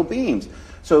steel beams.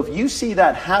 So if you see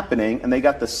that happening, and they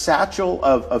got the satchel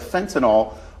of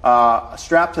fentanyl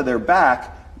strapped to their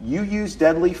back, you use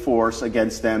deadly force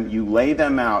against them, you lay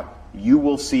them out, you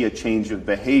will see a change of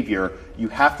behavior. You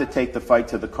have to take the fight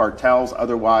to the cartels.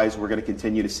 Otherwise, we're going to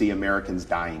continue to see Americans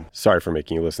dying. Sorry for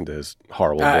making you listen to his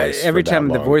horrible voice. Every time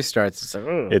the voice starts, it's like,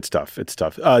 It's tough. It's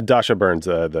tough. Dasha Burns,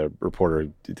 the reporter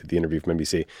who did the interview from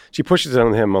NBC, she pushes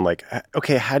on him on like,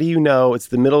 okay, how do you know it's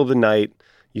the middle of the night,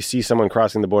 you see someone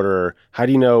crossing the border, how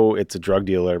do you know it's a drug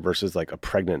dealer versus like a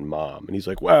pregnant mom? And he's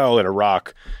like, well, in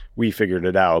Iraq, we figured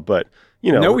it out, but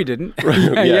no, we didn't.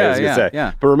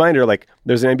 yeah. But reminder, like,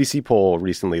 there's an NBC poll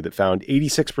recently that found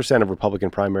 86% of Republican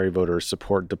primary voters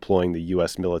support deploying the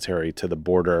U.S. military to the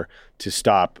border to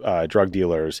stop drug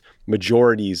dealers.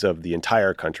 Majorities of the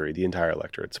entire country, the entire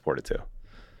electorate, support it too.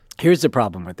 Here's the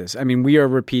problem with this. I mean,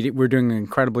 we're doing an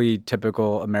incredibly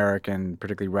typical American,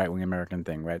 particularly right-wing American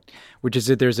thing, right? Which is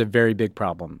that there's a very big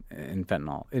problem in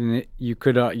fentanyl. And you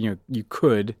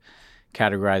could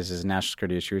categorized as a national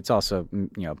security issue. It's also,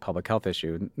 a public health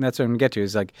issue. And that's what I'm going to get to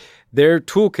is like their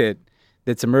toolkit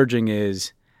that's emerging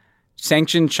is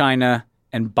sanction China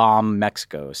and bomb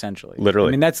Mexico, essentially. Literally.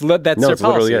 I mean, that's their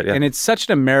policy. And it's such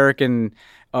an American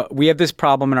we have this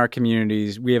problem in our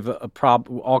communities. We have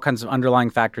all kinds of underlying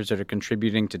factors that are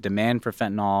contributing to demand for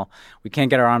fentanyl. We can't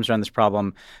get our arms around this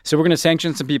problem. So we're going to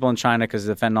sanction some people in China because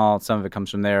the fentanyl, some of it comes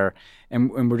from there.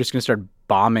 And we're just going to start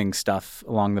bombing stuff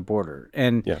along the border.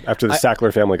 And after the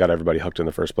Sackler family got everybody hooked in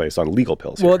the first place on legal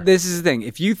pills. Well, this is the thing.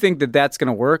 If you think that that's going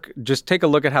to work, just take a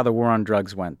look at how the war on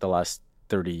drugs went the last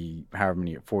 40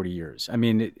 years. I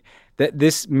mean,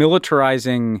 this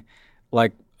militarizing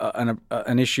like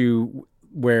an issue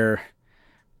where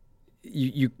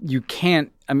you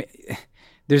can't. I mean,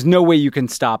 there's no way you can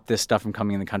stop this stuff from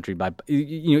coming in the country by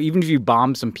even if you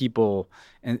bomb some people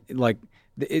and like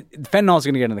fentanyl is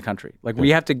going to get in the country. Like we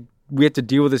have to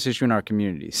deal with this issue in our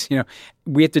communities.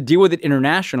 We have to deal with it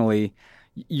internationally.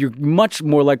 You're much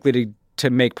more likely to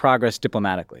make progress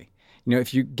diplomatically.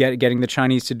 If you getting the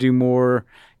Chinese to do more,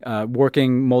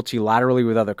 working multilaterally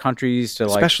with other countries to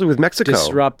especially with Mexico,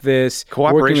 disrupt this,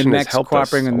 cooperation has helped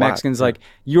cooperating us with a lot. Mexicans, like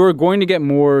you're going to get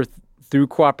more through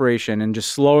cooperation and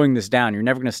just slowing this down. You're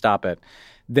never going to stop it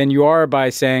than you are by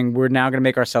saying we're now going to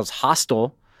make ourselves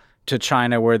hostile to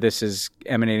China, where this is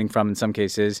emanating from in some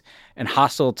cases, and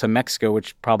hostile to Mexico,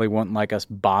 which probably won't like us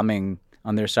bombing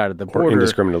on their side of the border. Or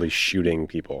indiscriminately shooting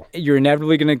people. You're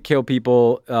inevitably going to kill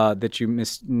people that you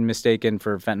mistaken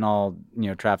for fentanyl,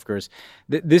 traffickers.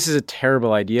 This is a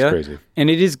terrible idea. It's crazy. And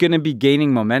it is going to be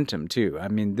gaining momentum too. I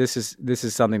mean, this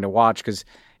is something to watch because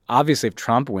obviously if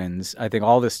Trump wins, I think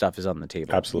all this stuff is on the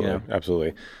table. Absolutely.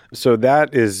 Absolutely. So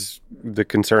that is the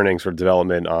concerning sort of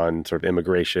development on sort of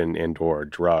immigration and or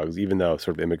drugs, even though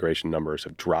sort of immigration numbers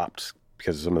have dropped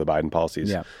because of some of the Biden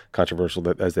policies, controversial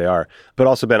as they are. But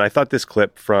also, Ben, I thought this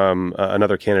clip from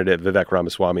another candidate, Vivek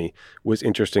Ramaswamy, was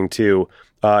interesting too.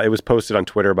 It was posted on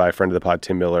Twitter by a friend of the pod,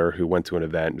 Tim Miller, who went to an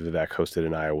event Vivek hosted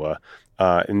in Iowa.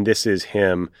 And this is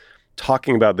him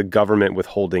talking about the government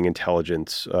withholding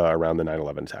intelligence around the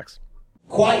 9/11 attacks.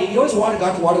 Quiet. You always want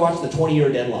to watch the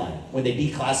 20-year deadline when they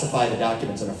declassify the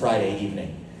documents on a Friday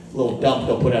evening. A little dump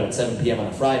they'll put out at 7 p.m. on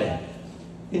a Friday.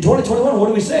 In 2021, what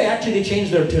do we say? Actually, they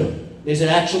changed their tune. They said,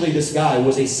 actually, this guy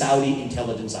was a Saudi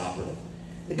intelligence operative.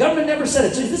 The government never said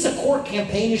it. So is this a core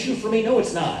campaign issue for me? No,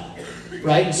 it's not.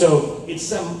 Right? And so it's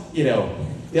some,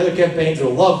 the other campaigns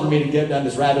will love for me to get down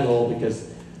this rabbit hole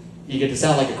because, You get to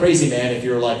sound like a crazy man if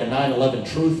you're like a 9/11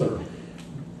 truther.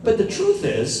 But the truth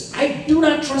is, I do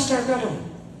not trust our government.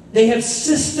 They have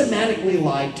systematically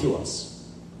lied to us.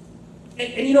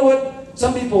 And you know what?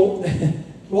 Some people, the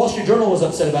Wall Street Journal was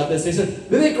upset about this. They said,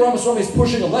 Vivek Ramaswamy is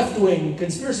pushing a left-wing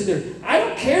conspiracy theory. I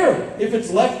don't care if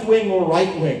it's left-wing or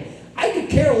right-wing. I could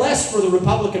care less for the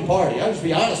Republican Party. I'll just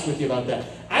be honest with you about that.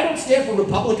 I don't stand for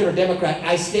Republican or Democrat.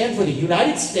 I stand for the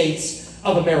United States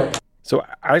of America. So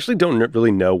I actually don't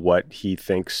really know what he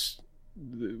thinks.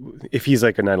 If he's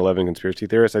like a 9/11 conspiracy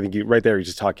theorist, I think right there he's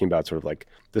just talking about sort of like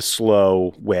the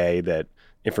slow way that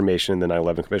information in the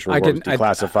 9/11 Commission report was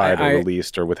declassified or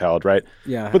released or withheld, right?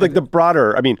 Yeah. But like the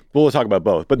broader, I mean, we'll talk about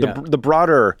both, but the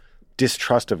broader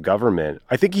distrust of government,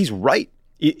 I think he's right.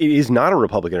 It is not a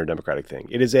Republican or Democratic thing.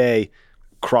 It is a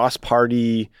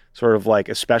cross-party sort of like,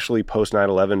 especially post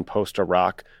 9/11,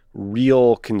 post-Iraq,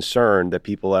 real concern that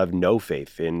people have no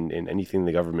faith in anything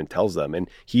the government tells them. And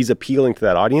he's appealing to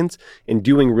that audience and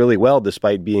doing really well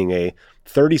despite being a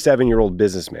 37-year-old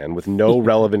businessman with no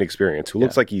relevant experience who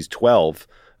looks like he's 12,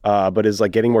 but is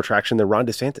like getting more traction than Ron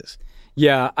DeSantis.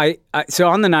 Yeah, so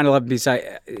on the 9/11 piece,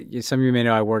 some of you may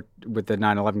know I worked with the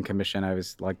 9/11 Commission. I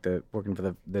was like working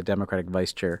for the Democratic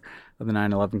vice chair of the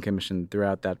 9/11 Commission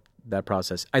throughout that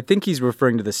process. I think he's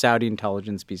referring to the Saudi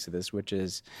intelligence piece of this, which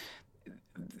is,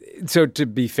 so to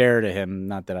be fair to him,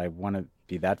 not that I want to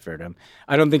be that fair to him,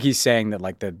 I don't think he's saying that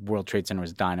like the World Trade Center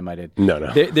was dynamited.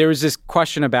 No. There was this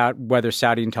question about whether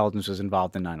Saudi intelligence was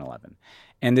involved in 9/11.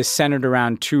 And this centered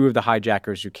around two of the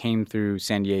hijackers who came through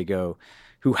San Diego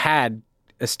who had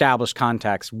established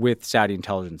contacts with Saudi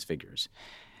intelligence figures.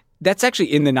 That's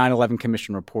actually in the 9/11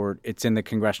 Commission report. It's in the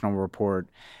congressional report.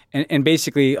 And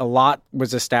basically a lot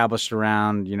was established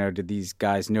around, did these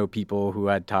guys know people who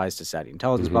had ties to Saudi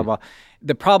intelligence, blah, blah.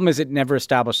 The problem is it never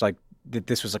established like that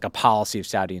this was like a policy of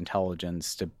Saudi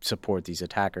intelligence to support these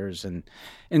attackers. And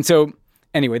so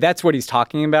anyway, that's what he's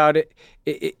talking about.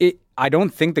 I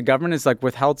don't think the government has like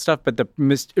withheld stuff, but the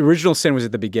original sin was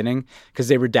at the beginning because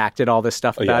they redacted all this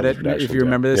stuff about it. If you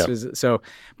remember this, so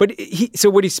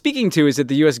what he's speaking to is that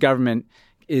the U.S. government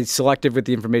is selective with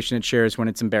the information it shares when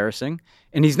it's embarrassing,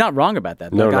 and he's not wrong about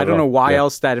that. I don't know why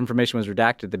else that information was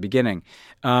redacted at the beginning.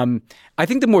 I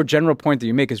think the more general point that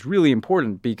you make is really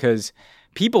important because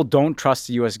people don't trust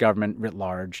the U.S. government writ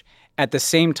large. At the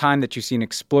same time that you see an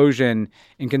explosion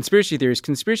in conspiracy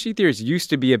theories used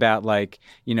to be about like,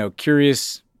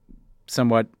 curious,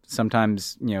 somewhat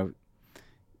sometimes,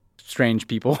 strange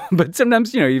people, but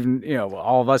sometimes, even,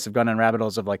 all of us have gone on rabbit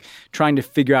holes of like trying to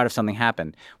figure out if something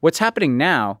happened. What's happening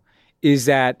now is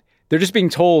that they're just being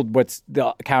told what's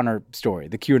the counter story,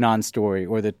 the QAnon story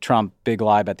or the Trump big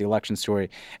lie about the election story.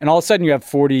 And all of a sudden you have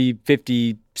 40,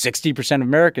 50, 60% of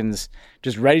Americans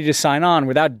just ready to sign on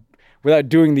without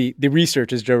doing the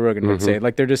research, as Joe Rogan would say.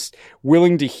 Like they're just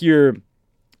willing to hear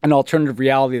an alternative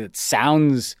reality that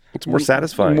sounds... It's more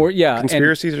satisfying.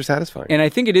 Conspiracies are satisfying. And I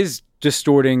think it is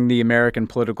distorting the American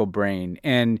political brain.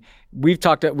 And we've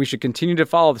talked about we should continue to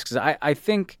follow this because I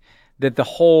think that the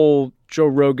whole Joe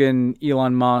Rogan,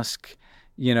 Elon Musk,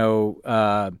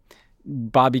 Bobby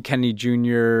Kennedy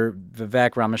Jr.,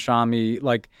 Vivek Ramaswamy,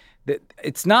 like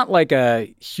it's not like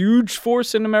a huge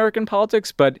force in American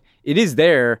politics, but it is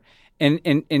there.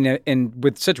 And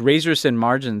with such razor-thin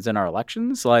margins in our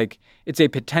elections, like it's a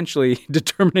potentially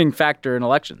determining factor in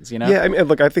elections, Yeah, I mean,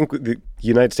 look, I think the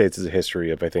United States has a history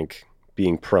of, I think,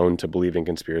 being prone to believing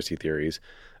conspiracy theories.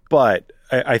 But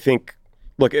I think,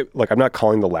 look, I'm not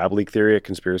calling the lab leak theory a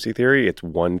conspiracy theory. It's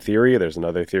one theory. There's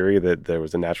another theory that there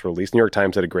was a natural release. New York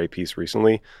Times had a great piece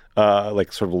recently,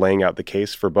 like sort of laying out the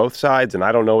case for both sides. And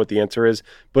I don't know what the answer is,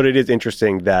 but it is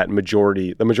interesting that the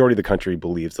majority of the country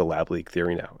believes the lab leak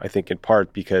theory now. I think in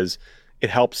part because it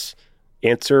helps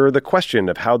answer the question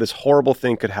of how this horrible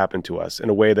thing could happen to us in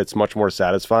a way that's much more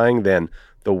satisfying than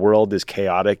the world is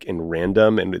chaotic and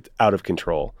random and it's out of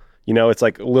control. It's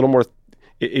like a little more...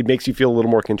 It makes you feel a little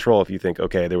more control if you think,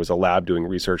 okay, there was a lab doing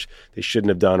research they shouldn't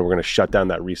have done. We're going to shut down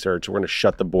that research. We're going to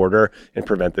shut the border and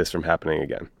prevent this from happening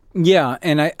again. Yeah,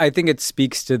 and I think it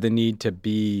speaks to the need to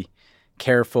be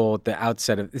careful at the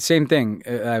outset of the same thing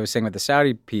I was saying with the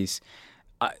Saudi piece.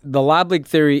 The lab leak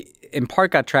theory in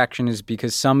part got traction is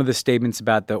because some of the statements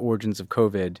about the origins of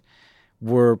COVID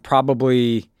were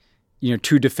probably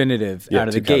too definitive out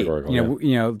of the gate,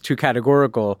 too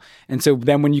categorical. And so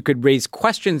then when you could raise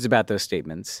questions about those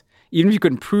statements, even if you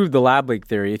couldn't prove the lab leak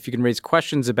theory, if you can raise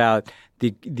questions about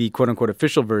the quote unquote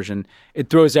official version,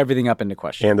 it throws everything up into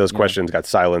question. And those questions got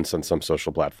silenced on some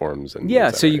social platforms. And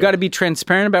so you got to be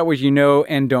transparent about what you know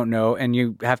and don't know. And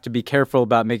you have to be careful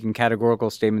about making categorical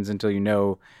statements until you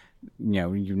know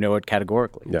you know it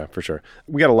categorically. Yeah, for sure.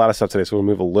 We got a lot of stuff today, so we'll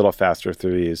move a little faster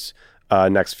through these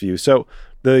next few. So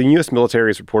the U.S. military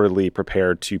is reportedly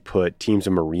prepared to put teams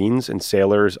of Marines and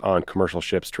sailors on commercial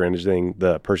ships transiting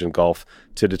the Persian Gulf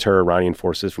to deter Iranian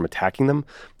forces from attacking them.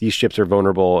 These ships are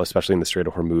vulnerable, especially in the Strait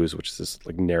of Hormuz, which is this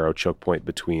narrow choke point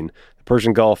between the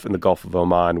Persian Gulf and the Gulf of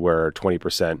Oman, where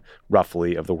 20%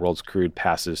 roughly of the world's crude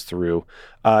passes through.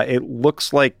 It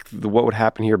looks like what would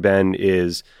happen here, Ben,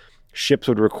 is ships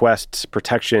would request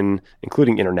protection,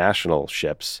 including international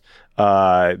ships.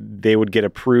 They would get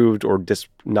approved or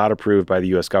not approved by the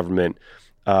U.S. government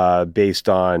based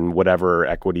on whatever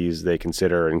equities they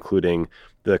consider, including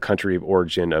the country of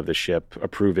origin of the ship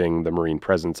approving the Marine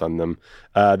presence on them.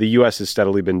 The U.S. has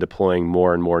steadily been deploying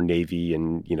more and more Navy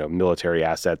and military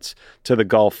assets to the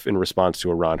Gulf in response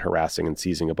to Iran harassing and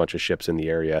seizing a bunch of ships in the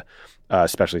area,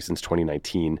 especially since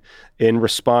 2019. In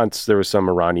response, there was some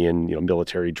Iranian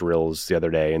military drills the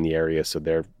other day in the area, so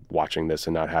they're watching this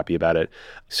and not happy about it.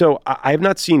 So I have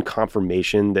not seen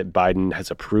confirmation that Biden has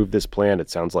approved this plan. It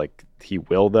sounds like he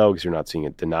will, though, because you're not seeing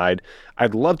it denied.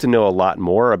 I'd love to know a lot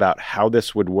more about how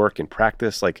this would work in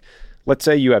practice. Like, let's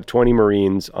say you have 20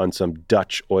 Marines on some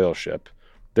Dutch oil ship.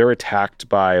 They're attacked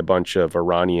by a bunch of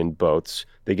Iranian boats.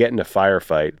 They get in a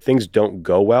firefight. Things don't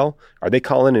go well. Are they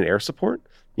calling in air support?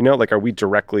 Are we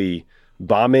directly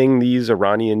bombing these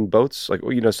Iranian boats?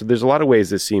 So there's a lot of ways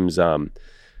this seems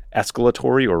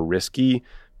escalatory or risky,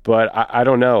 but I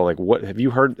don't know. What have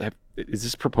you heard? Is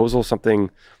this proposal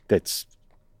something that's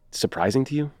surprising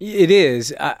to you? It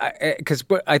is, because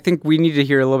I think we need to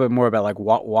hear a little bit more about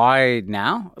why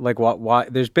now. Why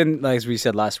there's been, as we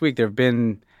said last week, there have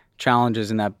been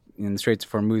challenges in the Straits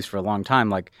of Hormuz for a long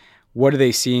time. What are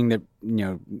they seeing that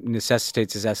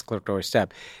necessitates this escalatory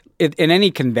step? In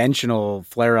any conventional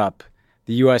flare-up,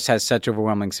 the U.S. has such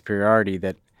overwhelming superiority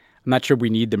that I'm not sure we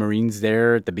need the Marines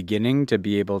there at the beginning to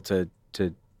be able to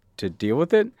deal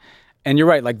with it. And you're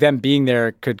right, them being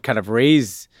there could kind of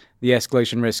raise the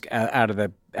escalation risk out of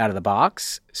the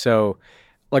box. So,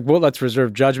 let's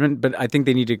reserve judgment. But I think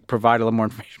they need to provide a little more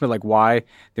information about why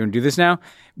they want to do this now.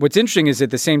 What's interesting is at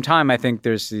the same time, I think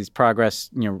there's these progress,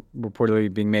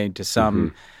 reportedly being made to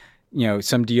some,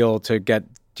 some deal to get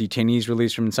detainees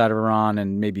released from inside of Iran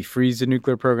and maybe freeze the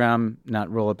nuclear program, not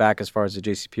roll it back as far as the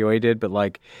JCPOA did.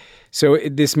 But so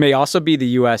this may also be the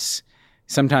U.S.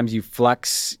 Sometimes you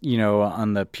flex,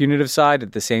 on the punitive side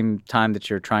at the same time that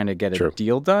you're trying to get a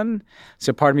deal done.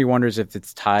 So part of me wonders if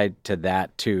it's tied to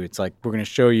that too. It's we're going to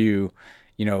show you,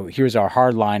 here's our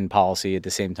hardline policy at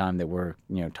the same time that we're,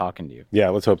 talking to you. Yeah,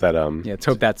 let's hope that. Let's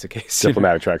hope that's the case.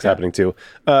 Diplomatic track's happening too.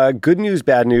 Good news,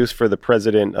 bad news for the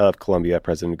president of Colombia,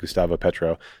 President Gustavo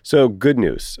Petro. So good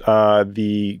news.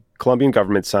 The Colombian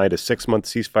government signed a 6-month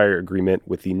ceasefire agreement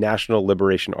with the National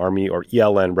Liberation Army, or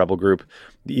ELN, rebel group.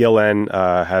 The ELN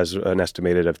has an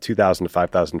estimated of 2,000 to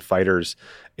 5,000 fighters,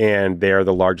 and they are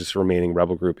the largest remaining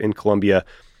rebel group in Colombia.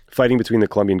 Fighting between the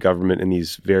Colombian government and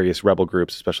these various rebel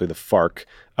groups, especially the FARC,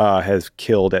 has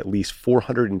killed at least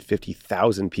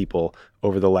 450,000 people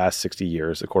over the last 60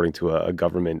 years, according to a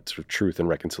government Truth and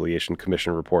Reconciliation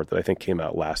Commission report that I think came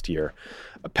out last year.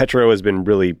 Petro has been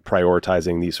really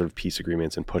prioritizing these sort of peace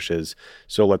agreements and pushes,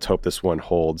 so let's hope this one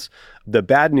holds. The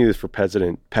bad news for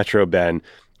President Petro, Ben,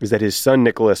 is that his son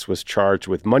Nicholas was charged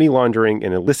with money laundering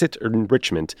and illicit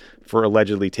enrichment for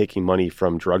allegedly taking money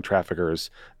from drug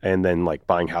traffickers and then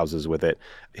buying houses with it.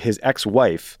 His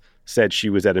ex-wife said she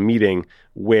was at a meeting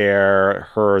where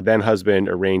her then husband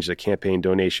arranged a campaign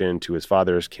donation to his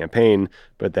father's campaign,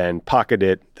 but then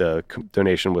pocketed it. The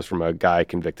donation was from a guy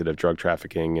convicted of drug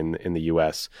trafficking in the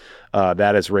U.S.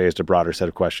 That has raised a broader set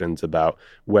of questions about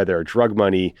whether drug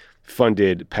money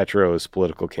funded Petro's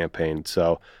political campaign.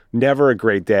 So never a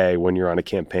great day when you're on a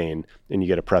campaign and you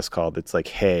get a press call that's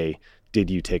hey, did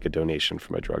you take a donation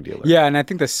from a drug dealer? Yeah, and I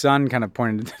think the son kind of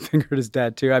pointed the finger at his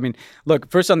dad, too. I mean,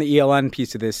 look, first on the ELN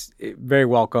piece of this, very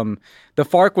welcome. The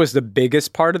FARC was the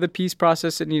biggest part of the peace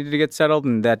process that needed to get settled,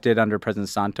 and that did under President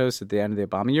Santos at the end of the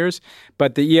Obama years.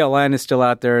 But the ELN is still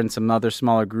out there and some other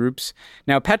smaller groups.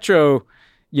 Now, Petro,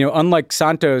 unlike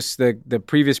Santos, the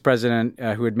previous president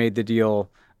who had made the deal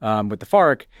with the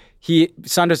FARC,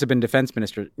 Santos had been defense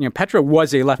minister. Petro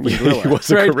was a left-wing guerrilla. He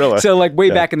was a guerrilla. So way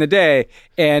back in the day.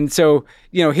 And so,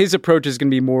 his approach is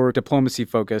going to be more diplomacy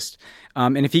focused.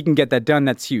 And if he can get that done,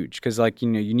 that's huge because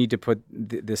you need to put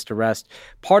this to rest.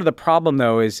 Part of the problem,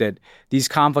 though, is that these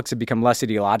conflicts have become less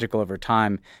ideological over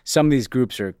time. Some of these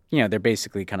groups are, they're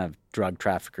basically kind of drug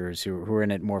traffickers who are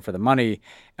in it more for the money.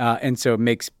 And so it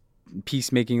makes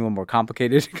peacemaking a little more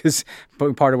complicated because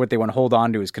part of what they want to hold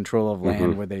on to is control of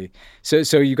land where they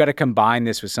so you got to combine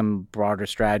this with some broader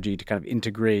strategy to kind of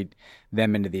integrate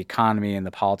them into the economy and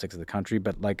the politics of the country.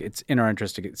 But like it's in our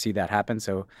interest to see that happen.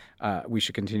 So we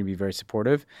should continue to be very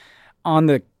supportive. On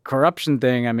the corruption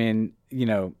thing, I mean,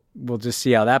 we'll just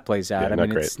see how that plays out.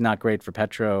 It's not great for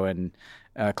Petro, and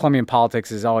Colombian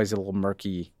politics is always a little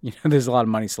murky. There's a lot of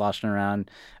money sloshing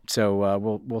around. So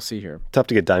we'll see here. Tough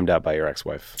to get dimed out by your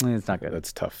ex-wife. It's not good.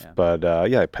 That's tough. Yeah.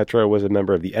 But Petro was a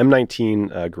member of the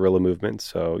M19 guerrilla movement.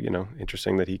 So,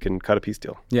 interesting that he can cut a peace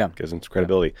deal. Yeah. Gives him some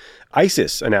credibility. Yeah.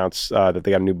 ISIS announced that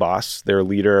they got a new boss. Their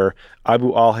leader,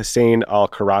 Abu al-Hussein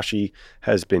al-Qurashi,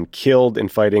 has been killed in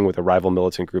fighting with a rival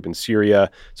militant group in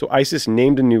Syria. So ISIS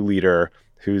named a new leader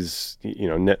who's,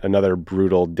 another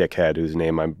brutal dickhead whose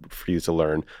name I refuse to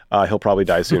learn. He'll probably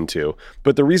die soon too.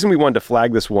 But the reason we wanted to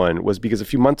flag this one was because a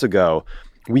few months ago,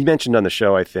 we mentioned on the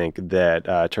show, I think, that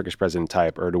Turkish President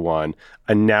Tayyip Erdogan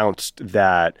announced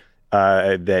that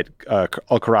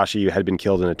al-Qurashi had been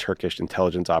killed in a Turkish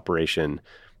intelligence operation.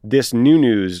 This new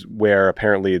news where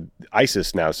apparently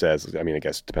ISIS now says, I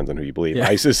guess it depends on who you believe. Yeah.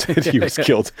 ISIS said he was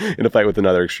killed in a fight with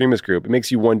another extremist group. It makes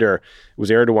you wonder,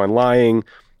 was Erdogan lying?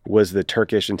 Was the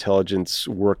Turkish intelligence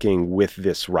working with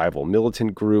this rival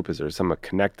militant group? Is there some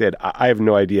connected? I have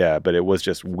no idea, but it was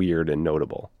just weird and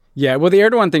notable. Yeah, well, the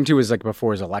Erdogan thing, too, was like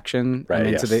before his election.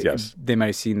 Right, so they might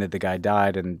have seen that the guy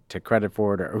died and took credit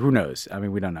for it, or who knows?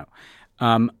 We don't know.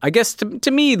 I guess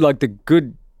to me, like the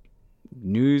good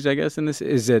news, I guess, in this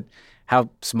is that how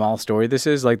small story this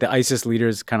is. Like the ISIS leader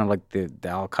is kind of like the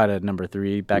Al-Qaeda number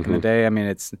 3 back in the day.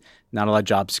 It's not a lot of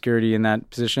job security in that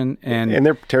position. And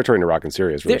their territory in Iraq and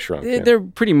Syria is really shrunk. They're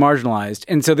pretty marginalized.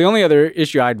 And so the only other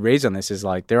issue I'd raise on this is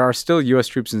like there are still U.S.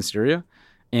 troops in Syria,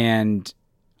 and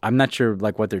I'm not sure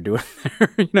like what they're doing there.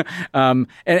 And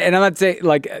I'm not saying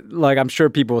like I'm sure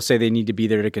people will say they need to be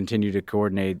there to continue to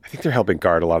coordinate. I think they're helping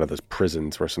guard a lot of those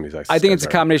prisons where some of these ISIS I think it's a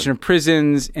combination of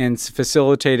prisons and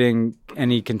facilitating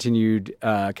any continued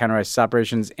counter-ISIS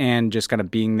operations and just kind of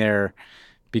being there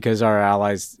because our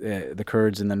allies, the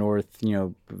Kurds in the north,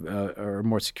 are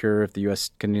more secure if the U.S.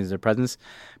 continues their presence.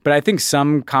 But I think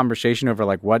some conversation over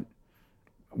like what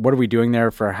are we doing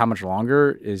there for how much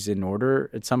longer is in order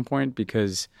at some point,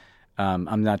 because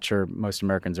I'm not sure most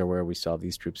Americans are aware we still have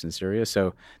these troops in Syria.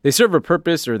 So they serve a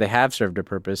purpose, or they have served a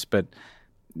purpose, but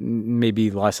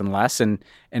maybe less and less. And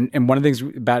one of the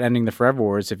things about ending the forever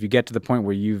war is if you get to the point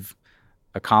where you've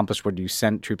accomplished what you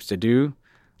sent troops to do,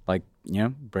 like,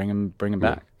 bring them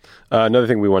back. Another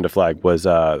thing we wanted to flag was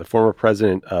the former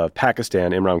president of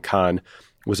Pakistan, Imran Khan,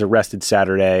 was arrested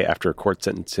Saturday after a court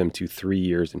sentenced him to 3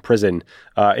 years in prison.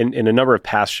 In a number of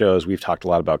past shows, we've talked a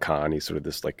lot about Khan. He's sort of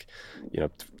this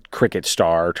cricket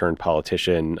star turned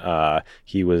politician.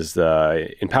 He was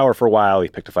in power for a while. He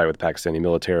picked a fight with the Pakistani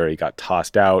military, got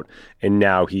tossed out, and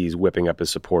now he's whipping up his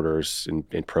supporters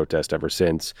in protest ever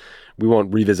since. We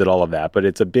won't revisit all of that, but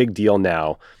it's a big deal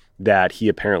now that he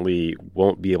apparently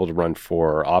won't be able to run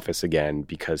for office again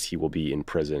because he will be in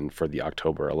prison for the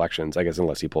October elections, I guess,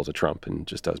 unless he pulls a Trump and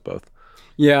just does both.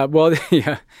 Yeah, well,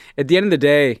 yeah. At the end of the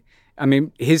day,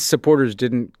 his supporters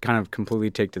didn't kind of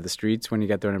completely take to the streets when he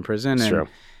got thrown in prison. That's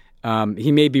true.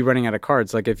 He may be running out of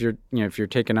cards. Like if you're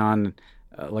taking on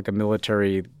like a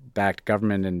military-backed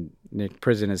government, and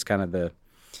prison is kind of the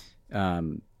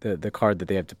card that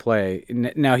they have to play.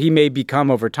 Now, he may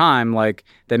become over time, like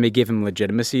that may give him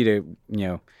legitimacy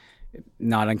to,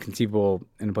 not inconceivable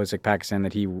in a place like Pakistan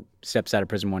that he steps out of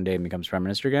prison one day and becomes prime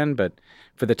minister again. But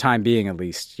for the time being, at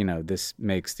least, this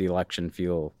makes the election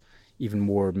feel even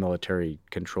more military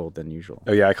controlled than usual.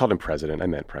 Oh, yeah. I called him president. I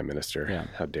meant prime minister. Yeah.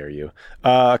 How dare you?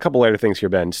 A couple other things here,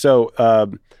 Ben. So,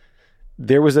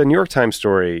 there was a New York Times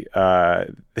story.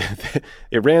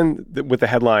 It ran with the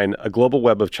headline, "A Global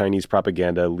Web of Chinese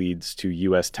Propaganda Leads to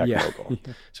U.S. Tech Mogul."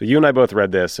 So you and I both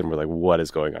read this and we're like, what is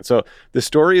going on? So the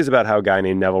story is about how a guy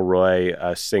named Neville Roy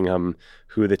Singham,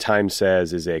 who the Times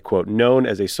says is a, quote, known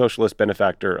as a socialist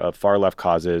benefactor of far-left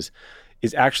causes,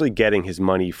 is actually getting his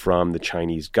money from the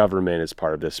Chinese government as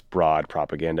part of this broad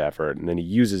propaganda effort. And then he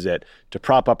uses it to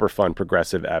prop up or fund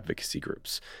progressive advocacy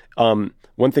groups.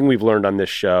 One thing we've learned on this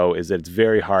show is that it's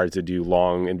very hard to do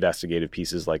long investigative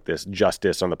pieces like this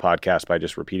justice on the podcast by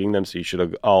just repeating them. So you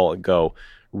should all go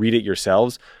read it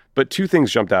yourselves. But two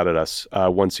things jumped out at us,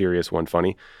 one serious, one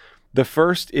funny. The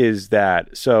first is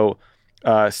that,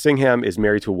 Singham is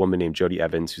married to a woman named Jody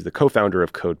Evans, who's the co-founder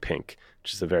of Code Pink,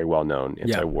 which is a very well-known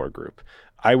anti-war group.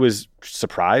 I was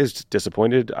surprised,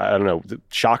 disappointed, I don't know,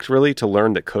 shocked really to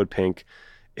learn that Code Pink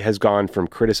has gone from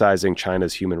criticizing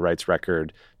China's human rights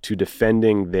record to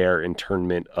defending their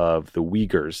internment of the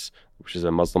Uyghurs, which is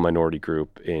a Muslim minority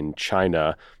group in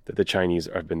China that the Chinese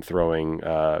have been throwing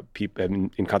people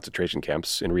in concentration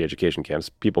camps, in re-education camps,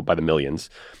 people by the millions.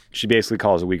 She basically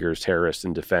calls the Uyghurs terrorists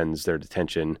and defends their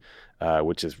detention,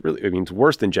 which is really, it's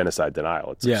worse than genocide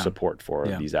denial. It's support for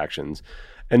these actions.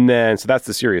 And then, so that's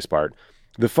the serious part.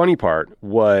 The funny part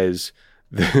was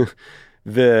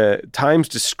the Times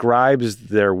describes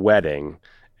their wedding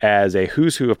as a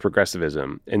who's who of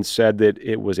progressivism and said that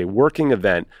it was a working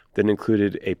event that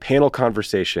included a panel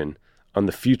conversation on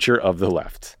the future of the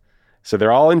left. So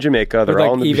they're all in Jamaica. They're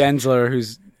all in Eve Ensler,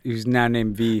 who's now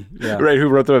named V. Yeah. Right, who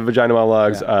wrote the Vagina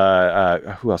Monologues.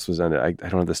 Yeah. Who else was on it? I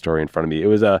don't have the story in front of me. It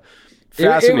was a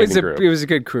fascinating group. It was a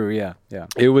good crew, yeah.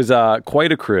 It was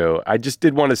quite a crew. I just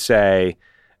did want to say,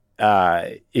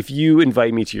 if you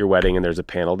invite me to your wedding and there's a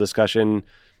panel discussion,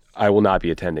 I will not be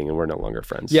attending, and we're no longer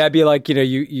friends. Yeah, it'd be like,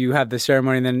 you have the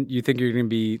ceremony, and then you think you're going to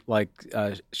be like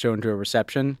shown to a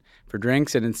reception for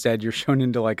drinks, and instead you're shown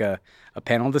into like a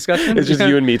panel discussion. It's just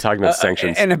you and me talking about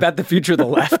sanctions and about the future of the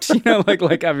left.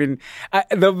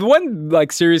 The one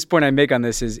like serious point I make on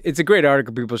this is it's a great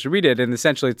article. People should read it, and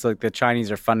essentially it's like the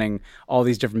Chinese are funding all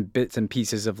these different bits and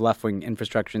pieces of left-wing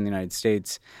infrastructure in the United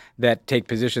States that take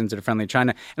positions that are friendly to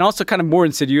China, and also kind of more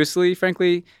insidiously,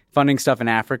 frankly, funding stuff in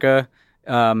Africa.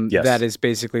 That is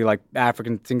basically like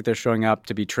Africans think they're showing up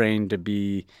to be trained to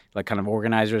be like kind of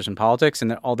organizers in politics,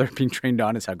 and all they're being trained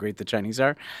on is how great the Chinese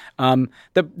are.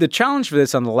 The challenge for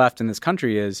this on the left in this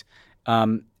country is,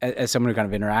 as someone who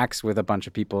kind of interacts with a bunch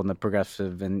of people in the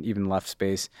progressive and even left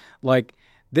space, like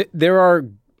there are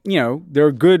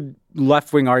good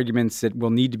left-wing arguments that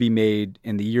will need to be made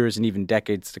in the years and even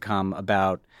decades to come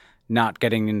about not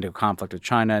getting into a conflict with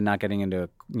China, not getting into a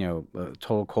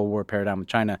total Cold War paradigm with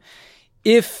China.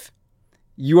 If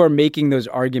you are making those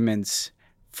arguments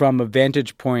from a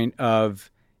vantage point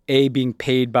of being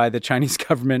paid by the Chinese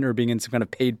government or being in some kind of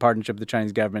paid partnership with the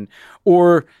Chinese government,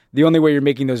 or the only way you're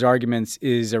making those arguments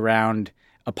is around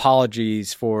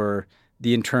apologies for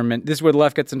the internment, this is where the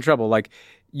left gets in trouble. Like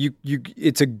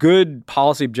it's a good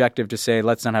policy objective to say,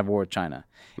 let's not have war with China.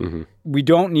 Mm-hmm. We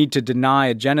don't need to deny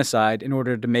a genocide in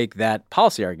order to make that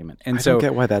policy argument. And I don't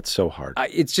get why that's so hard.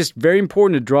 It's just very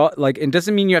important to draw, it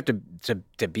doesn't mean you have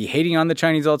to be hating on the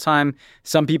Chinese all the time.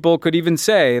 Some people could even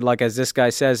say, like, as this guy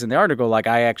says in the article, like,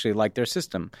 I actually like their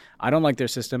system. I don't like their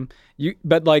system.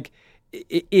 But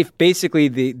if basically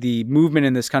the movement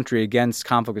in this country against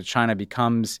conflict with China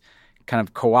becomes kind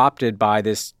of co-opted by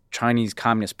this Chinese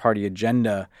Communist Party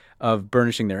agenda of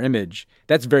burnishing their image,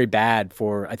 that's very bad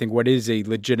for, I think, what is a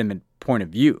legitimate point of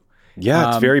view. Yeah,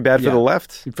 it's very bad for the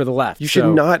left. For the left. You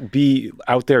should not be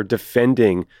out there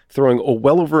defending, throwing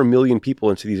well over 1 million people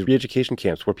into these re-education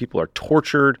camps where people are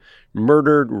tortured,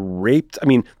 murdered, raped. I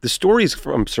mean, the stories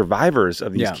from survivors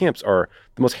of these camps are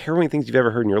the most harrowing things you've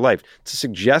ever heard in your life. To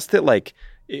suggest that, like,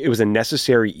 it was a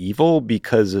necessary evil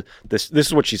because this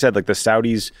is what she said, like the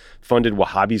Saudis funded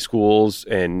Wahhabi schools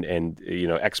and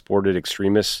exported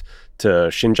extremists to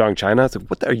Xinjiang, China. It's like,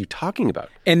 what are you talking about?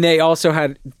 And they also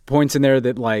had points in there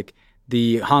that like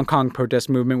the Hong Kong protest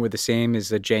movement were the same as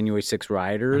the January 6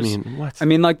 rioters. I mean, what? I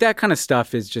mean, like that kind of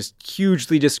stuff is just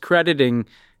hugely discrediting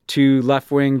to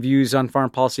left-wing views on foreign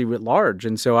policy writ large.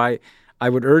 And so I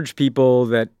would urge people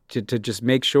that to just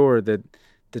make sure that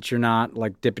you're not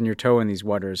like dipping your toe in these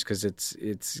waters, because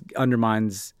it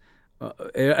undermines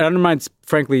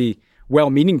frankly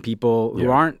well-meaning people who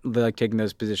aren't like taking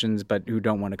those positions but who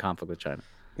don't want a conflict with China.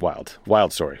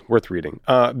 Wild story, worth reading.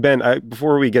 Ben,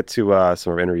 before we get to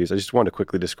some of our interviews, I just want to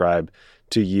quickly describe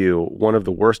to you one of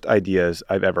the worst ideas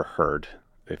I've ever heard,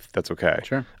 if that's okay.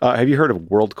 Sure. Have you heard of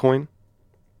WorldCoin?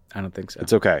 I don't think so.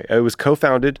 It's okay. It was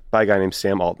co-founded by a guy named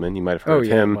Sam Altman. You might have heard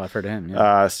of him. Well, I've heard of him.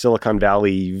 Yeah. Silicon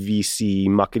Valley VC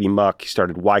muckety muck. He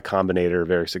started Y Combinator,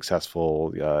 very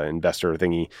successful investor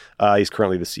thingy. He's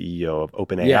currently the CEO of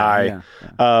OpenAI.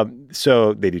 Yeah.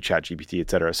 So they do ChatGPT, et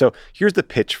cetera. So here's the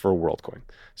pitch for WorldCoin.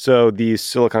 So these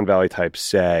Silicon Valley types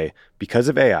say, because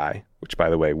of AI, which, by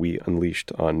the way, we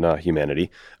unleashed on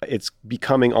humanity, it's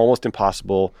becoming almost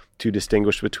impossible to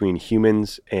distinguish between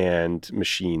humans and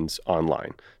machines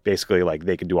online. Basically, like,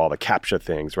 they can do all the CAPTCHA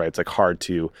things, right? It's like hard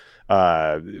to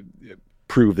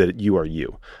prove that you are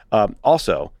you.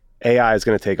 Also, AI is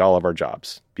going to take all of our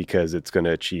jobs because it's going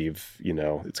to achieve,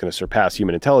 it's going to surpass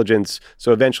human intelligence.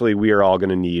 So eventually we are all going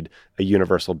to need a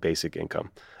universal basic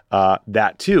income.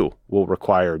 That too will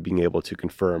require being able to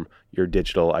confirm your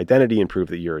digital identity and prove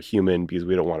that you're a human, because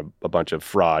we don't want a bunch of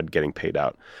fraud getting paid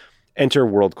out. Enter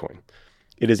WorldCoin.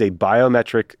 It is a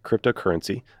biometric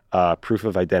cryptocurrency, proof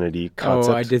of identity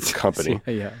concept company.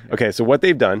 Yeah. Okay, so what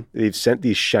they've done, they've sent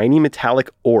these shiny metallic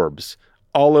orbs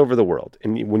all over the world.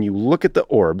 And when you look at the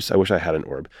orbs, I wish I had an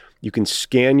orb, you can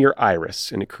scan your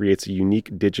iris and it creates a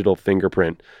unique digital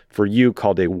fingerprint for you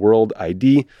called a World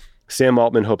ID. Sam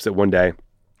Altman hopes that one day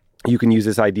you can use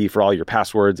this ID for all your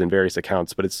passwords and various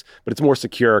accounts, but it's more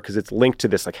secure because it's linked to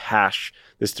this like hash,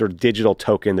 this sort of digital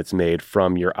token that's made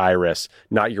from your iris,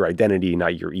 not your identity,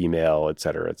 not your email, et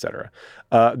cetera, et cetera.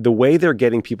 The way they're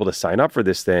getting people to sign up for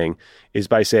this thing is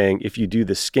by saying, if you do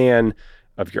the scan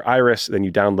of your iris, then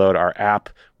you download our app,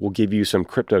 we'll give you some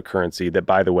cryptocurrency that,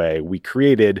 by the way, we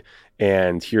created,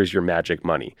 and here's your magic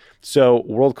money. So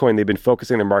WorldCoin, they've been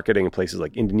focusing their marketing in places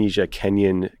like Indonesia,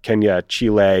 Kenya,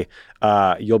 Chile.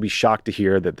 You'll be shocked to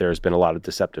hear that there's been a lot of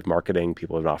deceptive marketing.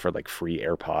 People have offered like free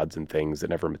AirPods and things that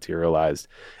never materialized.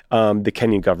 The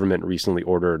Kenyan government recently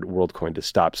ordered WorldCoin to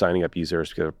stop signing up users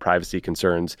because of privacy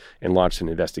concerns and launched an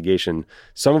investigation.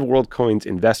 Some of WorldCoin's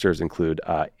investors include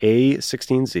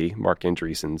A16Z, Mark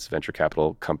Andreessen's venture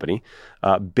capital company,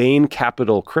 Bain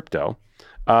Capital Crypto.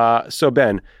 So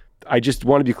Ben, I just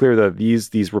want to be clear that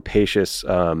these rapacious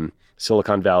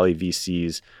Silicon Valley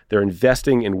VCs, they're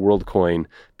investing in WorldCoin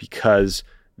because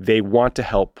they want to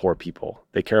help poor people.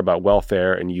 They care about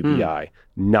welfare and UBI,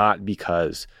 not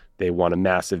because they want a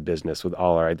massive business with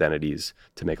all our identities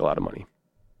to make a lot of money.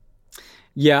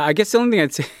 Yeah, I guess the only thing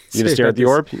I'd say... You gonna stare at the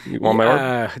orb? You want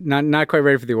my orb? Not quite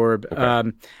ready for the orb.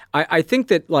 Okay. I think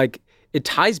that like it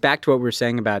ties back to what we were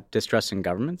saying about distrusting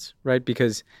governments, right?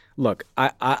 Because look,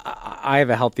 I have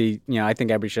a healthy, I think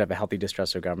everybody should have a healthy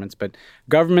distrust of governments, but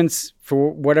governments,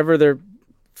 for whatever their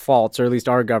faults, or at least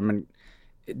our government,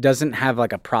 it doesn't have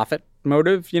like a profit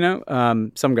motive,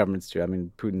 Some governments do. I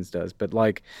mean, Putin's does. But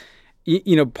like,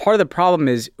 part of the problem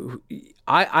is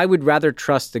I would rather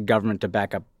trust the government to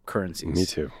back up currencies. Me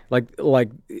too.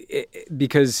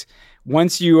 Because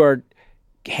once you are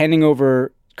handing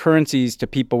over currencies to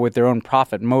people with their own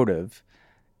profit motive,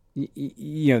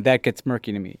 that gets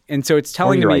murky to me. And so it's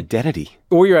telling me...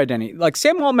 Or your identity. Like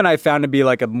Sam Altman I found to be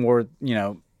like a more,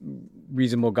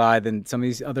 reasonable guy than some of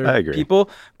these other people.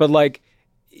 But like,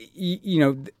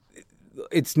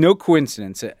 it's no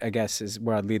coincidence, I guess, is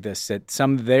where I'd lead this, that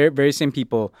some of the very same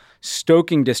people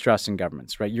stoking distrust in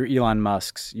governments, right? Your Elon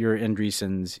Musks, your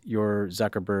Andreessens, your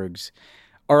Zuckerbergs,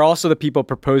 are also the people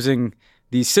proposing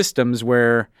these systems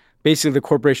where basically the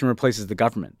corporation replaces the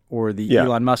government, or the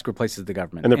Elon Musk replaces the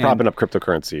government. And they're propping up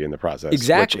cryptocurrency in the process.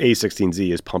 Exactly. Which A16Z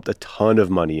has pumped a ton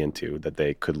of money into that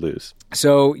they could lose.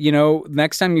 So,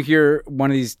 next time you hear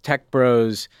one of these tech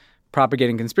bros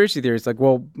propagating conspiracy theories, like,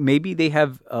 well, maybe they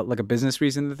have like a business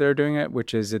reason that they're doing it,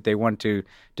 which is that they want to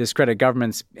discredit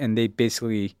governments. And they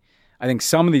basically, I think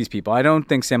some of these people, I don't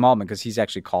think Sam Altman, because he's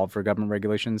actually called for government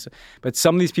regulations, but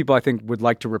some of these people I think would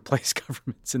like to replace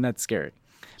governments, and that's scary.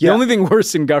 The only thing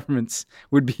worse than governments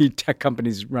would be tech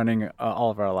companies running all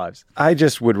of our lives. I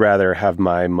just would rather have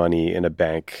my money in a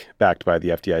bank backed by the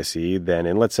FDIC than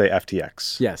in, let's say,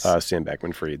 FTX. Yes. Sam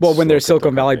Bankman-Fried's. Well, when their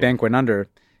Silicon Valley Bank went under,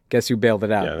 guess who bailed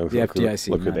it out? The FDIC.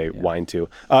 Look who they whined to.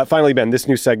 Finally, Ben, this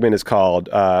new segment is called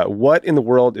What in the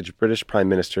World is British Prime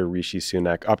Minister Rishi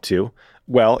Sunak Up To?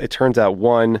 Well, it turns out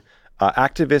one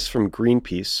activist from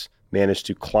Greenpeace managed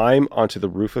to climb onto the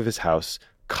roof of his house,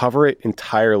 cover it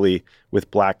entirely with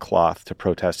black cloth to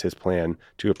protest his plan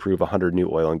to approve 100 new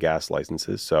oil and gas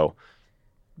licenses. So,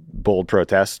 bold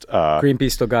protest.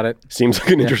 Greenpeace still got it. Seems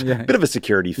like an interesting, bit of a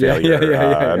security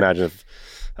failure. Imagine if,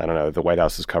 I don't know, the White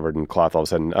House is covered in cloth all of a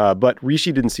sudden. But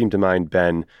Rishi didn't seem to mind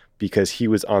Ben because he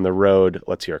was on the road.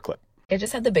 Let's hear a clip. I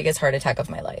just had the biggest heart attack of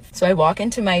my life. So I walk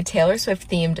into my Taylor Swift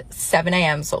themed 7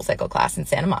 a.m. SoulCycle class in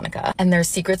Santa Monica, and there's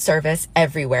Secret Service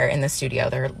everywhere in the studio.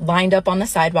 They're lined up on the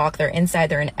sidewalk. They're inside.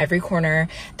 They're in every corner.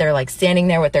 They're like standing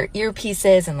there with their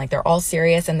earpieces, and like they're all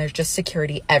serious, and there's just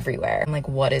security everywhere. I'm like,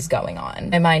 what is going on?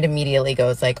 My mind immediately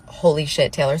goes like, holy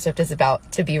shit, Taylor Swift is about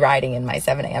to be riding in my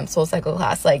 7 a.m. SoulCycle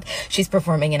class. Like, she's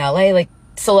performing in LA. Like,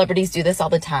 celebrities do this all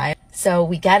the time. So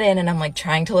we get in, and I'm like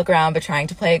trying to look around, but trying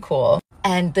to play it cool.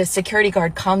 And the security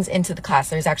guard comes into the class.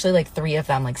 There's actually like 3 of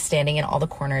them, like standing in all the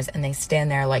corners, and they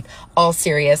stand there like all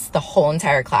serious the whole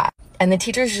entire class. And the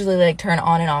teachers usually like turn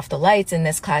on and off the lights. In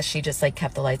this class, she just like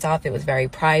kept the lights off. It was very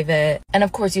private. And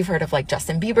of course, you've heard of like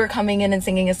Justin Bieber coming in and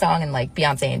singing a song, and like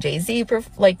Beyonce and Jay-Z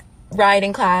like ride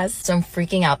in class. So I'm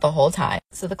freaking out the whole time.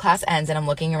 So the class ends, and I'm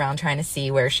looking around trying to see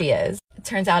where she is. It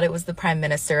turns out it was the Prime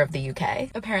Minister of the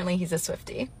UK. Apparently he's a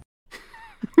Swiftie.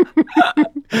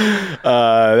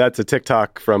 That's a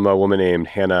TikTok from a woman named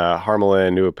Hannah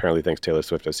Harmelin, who apparently thinks Taylor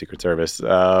Swift has Secret Service.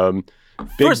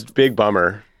 Big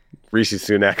bummer. Rishi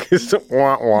Sunak is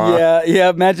wah wah. Yeah.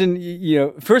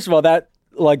 Imagine, first of all,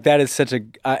 that is such a,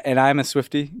 and I'm a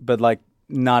Swiftie, but like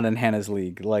not in Hannah's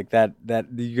league. Like that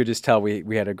you could just tell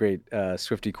we had a great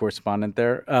Swiftie correspondent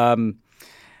there.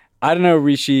 I don't know,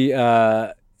 Rishi.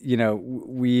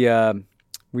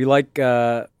 We like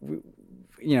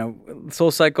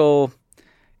Soul Cycle.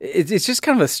 It's just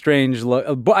kind of a strange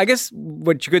look. I guess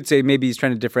what you could say, maybe he's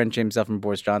trying to differentiate himself from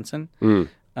Boris Johnson.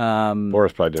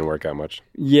 Boris probably didn't work out much.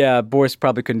 Yeah, Boris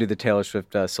probably couldn't do the Taylor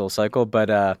Swift Soul Cycle,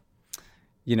 but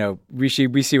Rishi,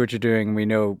 we see what you're doing. We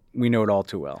know it all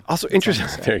too well. Also interesting.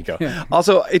 There you go. Yeah.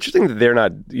 Also interesting that they're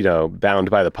not bound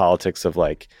by the politics of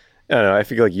like. I don't know. I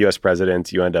feel like U.S.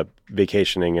 presidents, you end up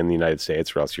vacationing in the United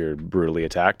States, or else you're brutally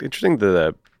attacked. Interesting that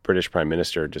the British Prime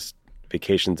Minister just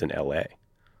vacations in L.A.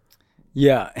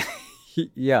 Yeah,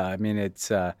 yeah. I mean, it's.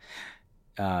 I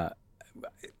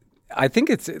think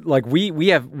it's like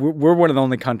we're one of the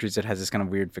only countries that has this kind of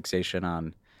weird fixation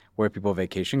on where people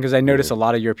vacation. Because I notice a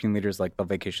lot of European leaders they'll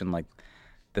vacation like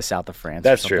the south of France.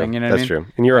 That's or something, true. You know That's what I mean?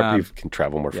 true. In Europe, you can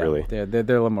travel more freely. They're a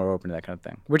little more open to that kind of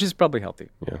thing, which is probably healthy.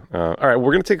 Yeah. All right,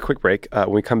 we're going to take a quick break.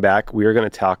 When we come back, we are going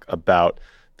to talk about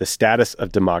the status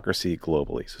of democracy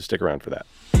globally. So stick around for that.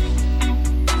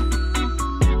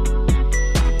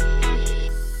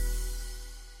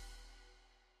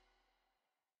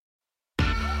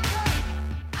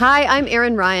 Hi, I'm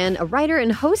Erin Ryan, a writer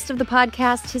and host of the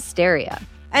podcast Hysteria.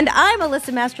 And I'm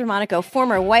Alyssa Mastromonaco,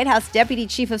 former White House Deputy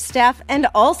Chief of Staff and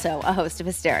also a host of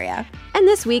Hysteria. And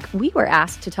this week, we were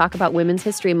asked to talk about Women's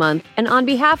History Month, and on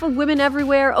behalf of women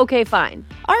everywhere, okay, fine.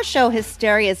 Our show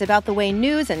Hysteria is about the way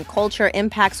news and culture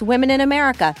impacts women in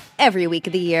America every week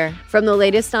of the year. From the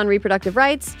latest on reproductive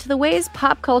rights to the ways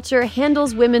pop culture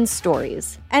handles women's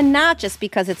stories. And not just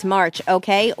because it's March,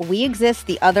 okay? We exist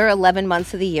the other 11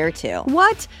 months of the year, too.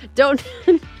 What? Don't...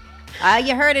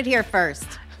 You heard it here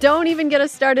first. Don't even get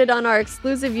us started on our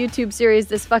exclusive YouTube series,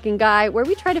 This Fucking Guy, where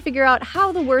we try to figure out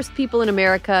how the worst people in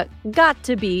America got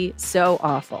to be so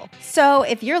awful. So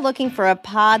if you're looking for a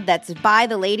pod that's by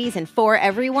the ladies and for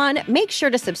everyone, make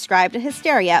sure to subscribe to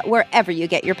Hysteria wherever you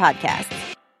get your podcasts.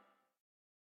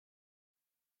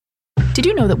 Did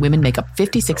you know that women make up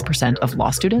 56% of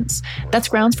law students? That's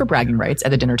grounds for bragging rights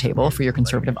at the dinner table for your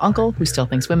conservative uncle who still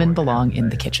thinks women belong in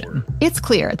the kitchen. It's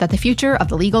clear that the future of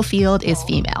the legal field is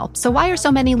female. So why are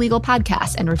so many legal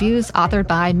podcasts and reviews authored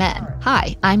by men?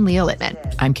 Hi, I'm Leah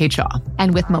Littman. I'm Kate Shaw.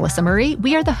 And with Melissa Murray,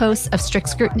 we are the hosts of Strict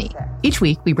Scrutiny. Each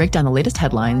week, we break down the latest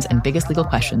headlines and biggest legal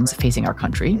questions facing our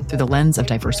country through the lens of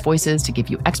diverse voices to give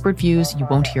you expert views you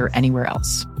won't hear anywhere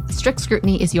else. Strict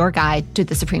Scrutiny is your guide to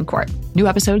the Supreme Court. New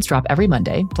episodes drop every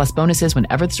Monday, plus bonuses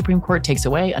whenever the Supreme Court takes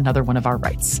away another one of our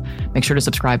rights. Make sure to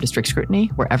subscribe to Strict Scrutiny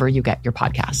wherever you get your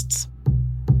podcasts.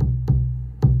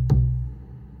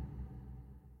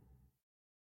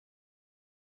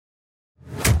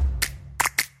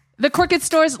 The Crooked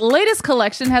Store's latest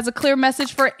collection has a clear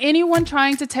message for anyone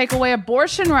trying to take away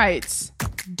abortion rights.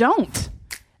 Don't.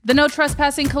 The No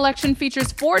Trespassing collection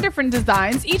features 4 different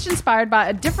designs, each inspired by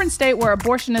a different state where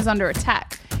abortion is under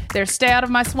attack. There's Stay Out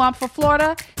of My Swamp for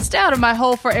Florida, Stay Out of My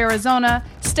Hole for Arizona,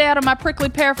 Stay Out of My Prickly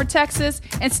Pear for Texas,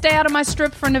 and Stay Out of My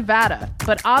Strip for Nevada.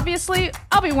 But obviously,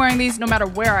 I'll be wearing these no matter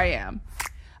where I am.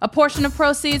 A portion of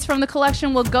proceeds from the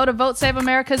collection will go to Vote Save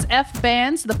America's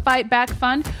F-Bands, the Fight Back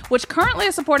Fund, which currently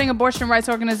is supporting abortion rights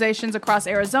organizations across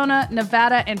Arizona,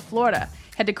 Nevada, and Florida.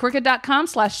 Head to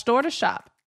crooked.com/store to shop.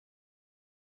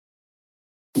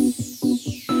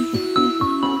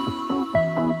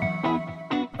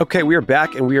 Okay, we are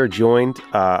back, and we are joined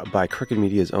by Crooked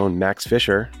Media's own Max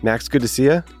Fisher. Max, good to see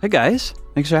you. Hey, guys.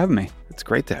 Thanks for having me. It's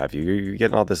great to have you. You're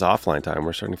getting all this offline time.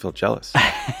 We're starting to feel jealous.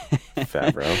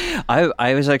 Favreau.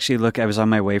 I was actually I was on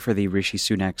my way for the Rishi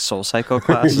Sunak Soul Cycle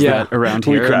class. Is that around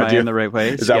here? Am I in the right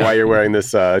place? Is that why you're wearing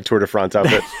this Tour de France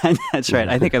outfit? That's right.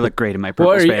 I think I look great in my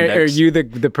purple spandex. Are you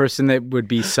the person that would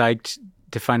be psyched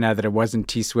to find out that it wasn't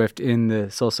T Swift in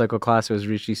the Soul Cycle class? It was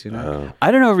Rishi Sunak.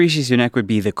 I don't know if Rishi Sunak would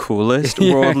be the coolest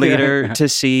world leader to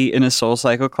see in a Soul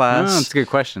Cycle class. Oh, that's a good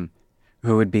question.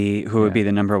 Who would be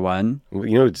the number one? You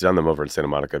know who's done them over in Santa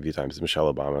Monica a few times?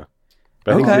 Michelle Obama.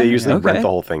 But I think they usually rent the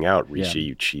whole thing out. Rishi,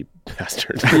 you cheap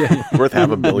bastard. Worth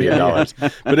 $500 million.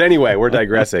 But anyway, we're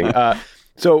digressing.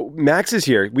 So Max is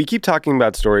here. We keep talking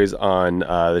about stories on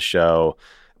the show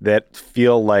that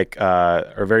feel like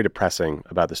are very depressing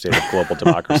about the state of global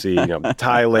democracy.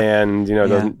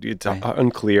 Thailand, it's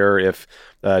unclear if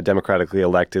democratically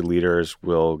elected leaders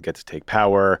will get to take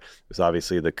power. There's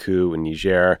obviously the coup in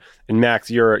Niger. And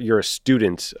Max, you're a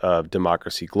student of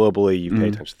democracy globally. You pay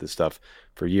attention to this stuff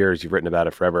for years. You've written about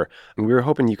it forever. And we were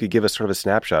hoping you could give us sort of a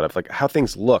snapshot of like how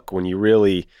things look when you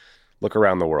really look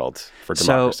around the world for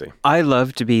democracy? So I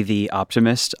love to be the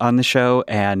optimist on the show,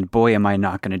 and boy, am I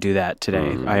not going to do that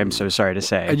today. I am so sorry to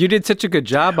say. You did such a good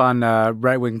job on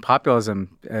right-wing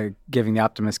populism, giving the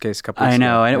optimist case a couple weeks ago. I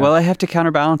know. Yeah. Well, I have to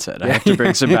counterbalance it. I have to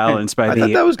bring some balance by I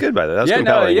thought that was good by that. That was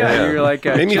compelling. You're like,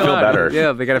 made me feel better.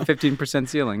 Yeah, they got a 15%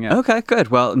 ceiling. Yeah. Okay, good.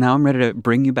 Well, now I'm ready to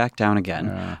bring you back down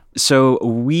again. So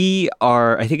we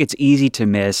are, I think it's easy to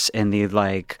miss in the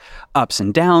like ups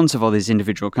and downs of all these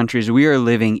individual countries. We are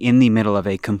living in the middle of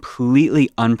a completely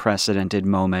unprecedented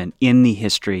moment in the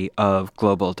history of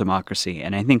global democracy.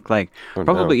 And I think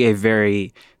probably a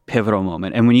very pivotal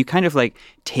moment. And when you kind of like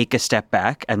take a step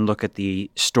back and look at the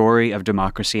story of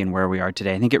democracy and where we are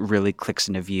today, I think it really clicks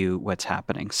into view what's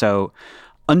happening. So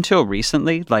until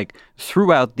recently, like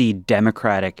throughout the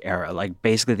democratic era, like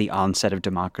basically the onset of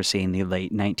democracy in the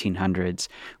late 1900s,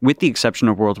 with the exception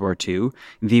of World War II,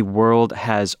 the world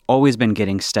has always been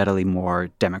getting steadily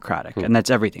more democratic. And that's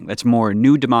everything. That's more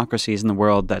new democracies in the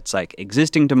world. That's like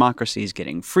existing democracies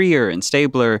getting freer and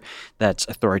stabler. That's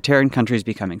authoritarian countries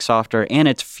becoming softer. And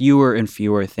it's fewer and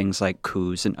fewer things like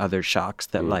coups and other shocks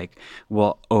that like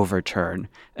will overturn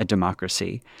a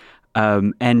democracy.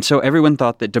 And so everyone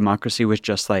thought that democracy was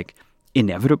just like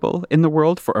inevitable in the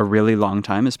world for a really long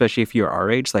time, especially if you're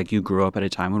our age. Like you grew up at a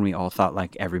time when we all thought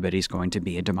like everybody's going to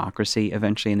be a democracy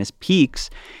eventually. And this peaks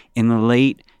in the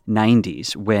late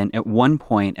 90s when at one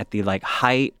point at the like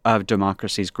height of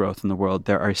democracy's growth in the world,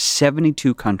 there are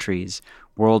 72 countries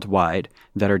worldwide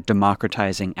that are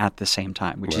democratizing at the same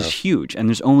time, which is huge. And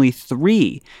there's only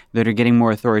 3 that are getting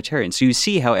more authoritarian. So you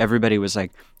see how everybody was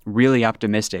like really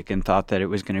optimistic and thought that it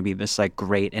was going to be this like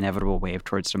great inevitable wave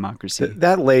towards democracy.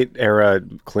 That late era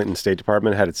Clinton State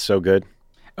Department had it so good.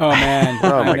 Oh man!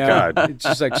 Oh my God! It's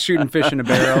just like shooting fish in a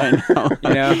barrel.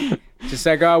 You know, just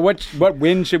like what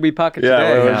win should we pocket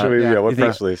today? What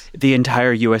press release? The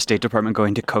entire U.S. State Department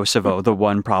going to Kosovo, the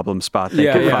one problem spot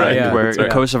they could find, where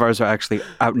Kosovars are actually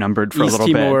outnumbered for East a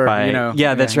little Timor, bit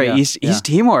by that's right. East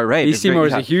Timor, right? East Timor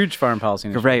is a huge foreign policy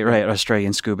initiative. Right.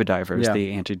 Australian scuba divers,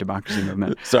 the anti-democracy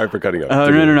movement. Sorry for cutting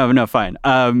off. No, fine.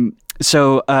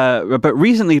 But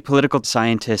recently, political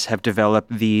scientists have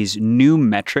developed these new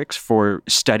metrics for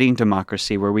studying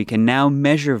democracy where we can now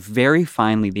measure very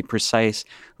finely the precise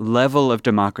level of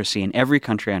democracy in every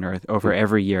country on earth over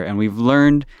every year. And we've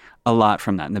learned a lot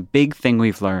from that. And the big thing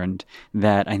we've learned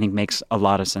that I think makes a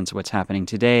lot of sense of what's happening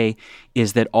today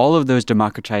is that all of those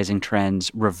democratizing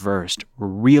trends reversed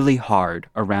really hard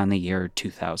around the year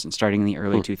 2000, starting in the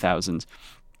early 2000s.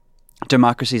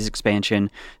 Democracy's expansion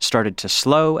started to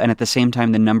slow, and at the same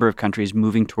time, the number of countries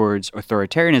moving towards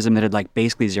authoritarianism that had like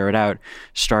basically zeroed out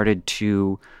started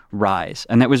to rise.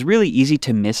 And that was really easy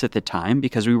to miss at the time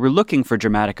because we were looking for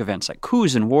dramatic events like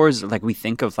coups and wars. Like we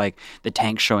think of like the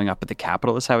tanks showing up at the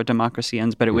Capitol is how a democracy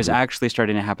ends, but it was actually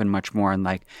starting to happen much more in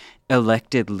like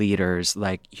elected leaders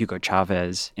like Hugo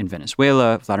Chavez in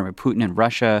Venezuela, Vladimir Putin in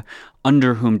Russia,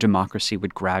 under whom democracy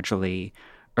would gradually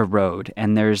erode.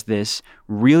 And there's this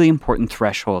really important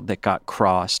threshold that got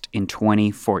crossed in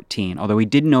 2014, although we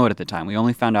didn't know it at the time. We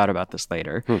only found out about this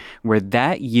later, where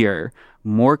that year,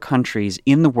 more countries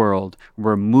in the world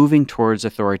were moving towards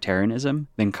authoritarianism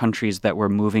than countries that were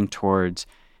moving towards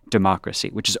democracy,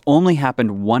 which has only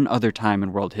happened one other time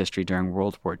in world history during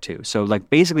World War II. So like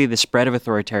basically the spread of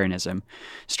authoritarianism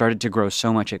started to grow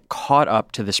so much it caught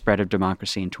up to the spread of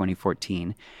democracy in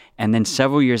 2014. And then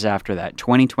several years after that,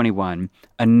 2021,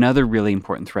 another really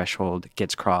important threshold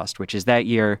gets crossed, which is that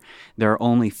year there are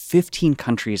only 15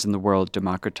 countries in the world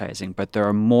democratizing, but there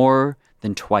are more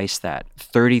than twice that,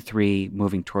 33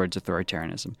 moving towards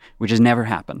authoritarianism, which has never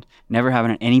happened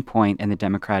at any point in the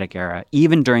democratic era,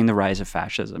 even during the rise of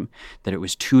fascism, that it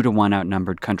was 2-to-1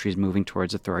 outnumbered countries moving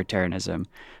towards authoritarianism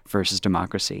versus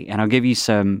democracy. And I'll give you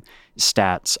some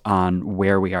stats on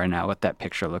where we are now, what that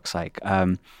picture looks like.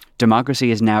 Democracy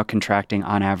is now contracting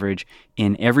on average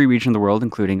in every region of the world,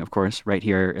 including, of course, right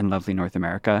here in lovely North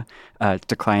America. It's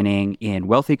declining in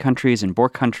wealthy countries, in poor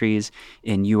countries,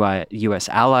 in U.S.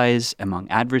 allies, among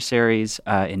adversaries,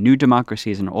 in new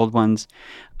democracies and old ones.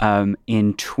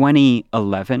 In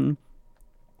 2011,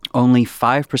 only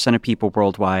 5% of people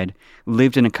worldwide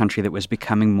lived in a country that was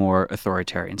becoming more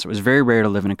authoritarian. So it was very rare to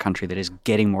live in a country that is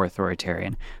getting more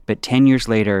authoritarian. But 10 years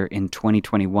later, in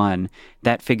 2021,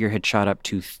 that figure had shot up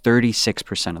to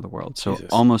 36% of the world. So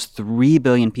almost 3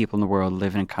 billion people in the world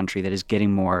live in a country that is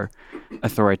getting more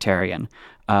authoritarian.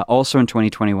 Also in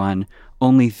 2021,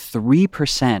 only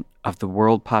 3% of the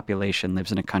world population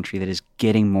lives in a country that is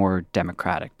getting more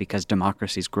democratic because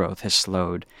democracy's growth has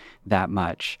slowed that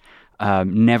much.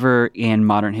 Never in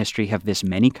modern history have this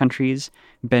many countries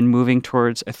been moving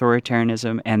towards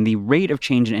authoritarianism, and the rate of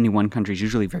change in any one country is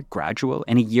usually very gradual.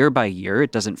 And year by year,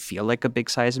 it doesn't feel like a big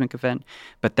seismic event,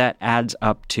 but that adds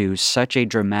up to such a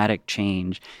dramatic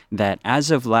change that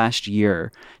as of last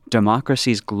year,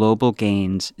 democracy's global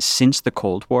gains since the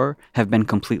Cold War have been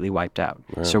completely wiped out.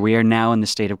 Wow. So we are now in the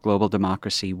state of global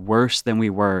democracy worse than we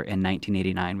were in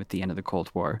 1989 with the end of the Cold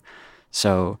War.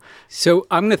 So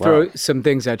I'm going to throw some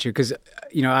things at you because,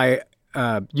 you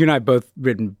and I both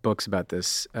written books about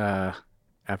this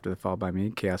after the Fall by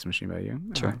me, Chaos Machine by you.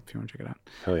 Sure. If you want to check it out.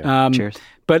 Hell yeah. Cheers.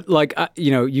 But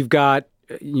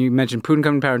you mentioned Putin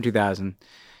coming to power in 2000.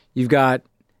 You've got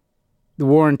the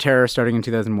war on terror starting in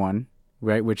 2001,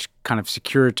 right, which kind of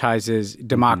securitizes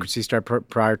democracy, start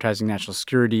prioritizing national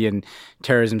security, and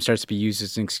terrorism starts to be used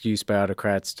as an excuse by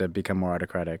autocrats to become more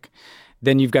autocratic.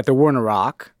 Then you've got the war in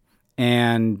Iraq,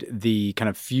 and the kind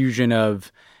of fusion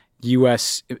of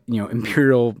U.S.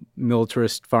 Imperial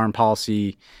militarist foreign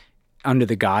policy under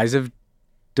the guise of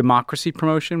democracy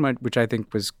promotion, which I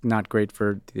think was not great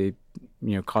for the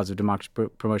cause of democracy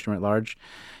promotion at large.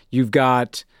 You've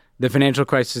got the financial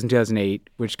crisis in 2008,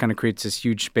 which kind of creates this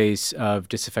huge space of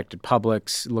disaffected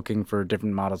publics looking for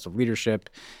different models of leadership.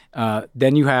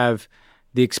 Then you have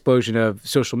the explosion of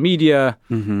social media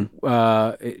in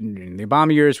the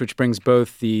Obama years, which brings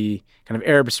both the kind of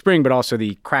Arab Spring, but also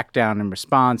the crackdown and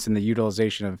response and the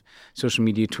utilization of social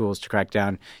media tools to crack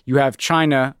down. You have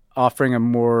China offering a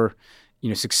more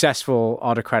successful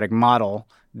autocratic model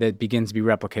that begins to be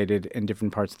replicated in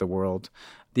different parts of the world.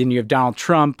 Then you have Donald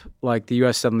Trump, like the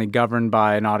U.S. suddenly governed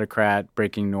by an autocrat,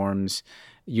 breaking norms.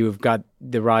 You've got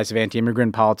the rise of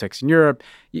anti-immigrant politics in Europe.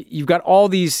 You've got all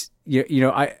these,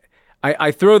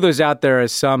 I throw those out there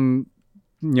as some,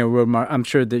 I'm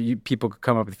sure that people could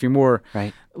come up with a few more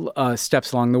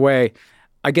steps along the way.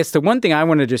 I guess the one thing I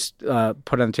want to just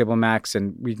put on the table, Max,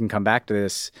 and we can come back to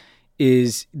this,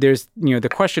 is there's, the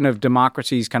question of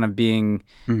democracies kind of being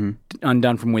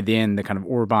undone from within, the kind of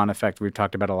Orban effect we've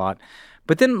talked about a lot.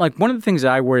 But then, one of the things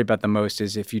that I worry about the most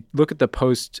is if you look at the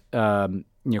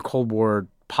post-Cold War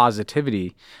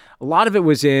positivity, a lot of it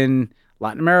was in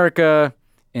Latin America,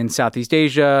 in Southeast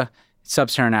Asia,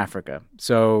 Sub-Saharan Africa.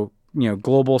 So,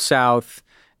 global South,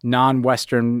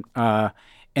 non-Western,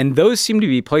 and those seem to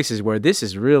be places where this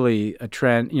is really a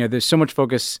trend. There's so much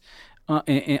focus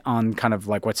on kind of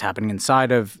what's happening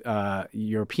inside of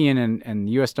European and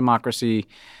U.S. democracy.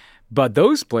 But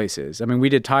those places, we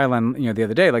did Thailand, the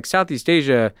other day, Southeast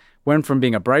Asia went from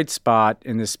being a bright spot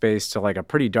in this space to a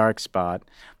pretty dark spot.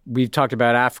 We've talked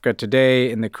about Africa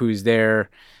today and the coups there.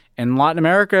 In Latin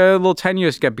America, a little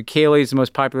tenuous. You got Bukele, the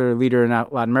most popular leader in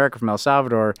Latin America from El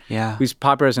Salvador, who's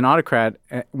popular as an autocrat.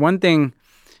 One thing,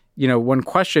 one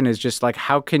question is just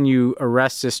how can you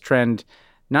arrest this trend,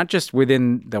 not just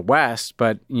within the West,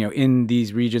 but, in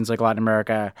these regions like Latin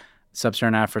America,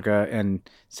 Sub-Saharan Africa, and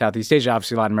Southeast Asia.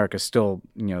 Obviously, Latin America is still,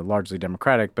 largely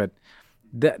democratic, but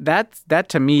that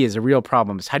to me is a real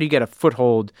problem. Is how do you get a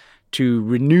foothold to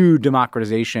renew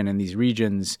democratization in these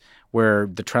regions where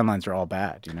the trend lines are all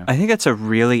bad, I think that's a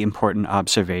really important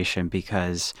observation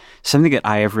because something that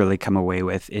I have really come away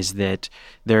with is that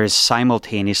there is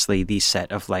simultaneously these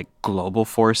set of global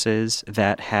forces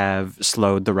that have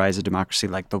slowed the rise of democracy,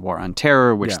 like the war on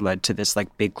terror, which led to this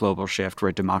big global shift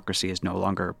where democracy is no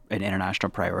longer an international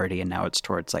priority and now it's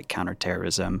towards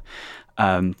counterterrorism.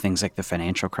 Things like the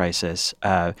financial crisis,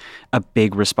 a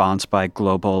big response by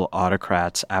global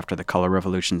autocrats after the color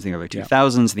revolutions in the early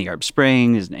 2000s, and the Arab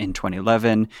Spring in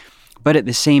 2011. But at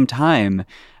the same time,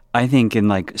 I think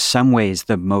in some ways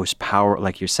the most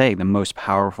the most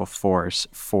powerful force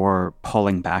for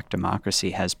pulling back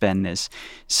democracy has been this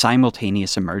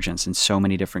simultaneous emergence in so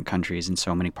many different countries in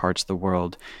so many parts of the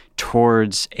world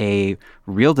towards a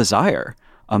real desire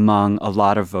among a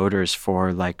lot of voters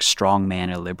for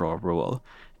strongman illiberal rule.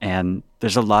 And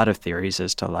there's a lot of theories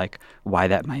as to why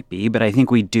that might be, but I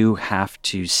think we do have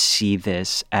to see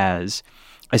this as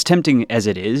tempting as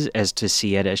it is, as to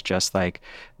see it as just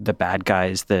the bad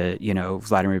guys, the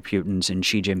Vladimir Putin's and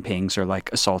Xi Jinping's are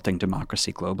assaulting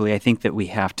democracy globally. I think that we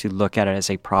have to look at it as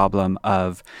a problem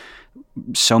of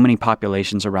so many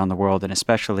populations around the world, and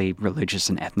especially religious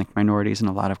and ethnic minorities in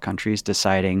a lot of countries,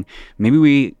 deciding maybe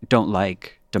we don't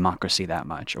like democracy that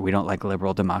much, or we don't like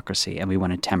liberal democracy, and we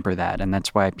want to temper that. And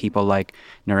that's why people like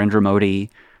Narendra Modi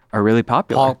are really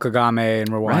popular. Paul Kagame in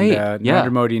Rwanda,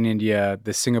 Narendra Modi in India,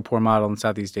 the Singapore model in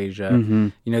Southeast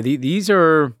Asia. These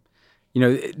are,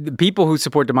 the people who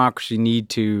support democracy need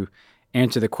to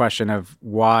answer the question of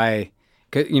why.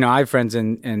 Cause, I have friends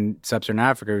in Sub-Saharan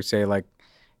Africa who say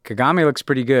Kagame looks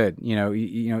pretty good,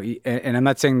 and I'm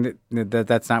not saying that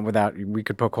that's not without. We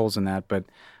could poke holes in that, but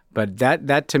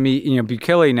that to me,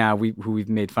 Bukele now, who we've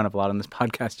made fun of a lot on this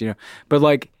podcast, but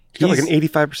like. He's got like an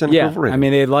 85% approval rating. I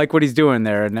mean, they like what he's doing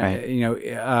there, and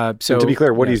so and to be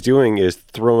clear, what he's doing is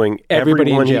throwing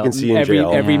everyone he can see in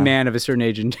jail. Every man of a certain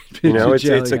age in jail.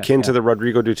 It's akin to the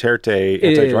Rodrigo Duterte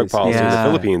anti-drug policy in the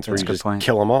Philippines, where you just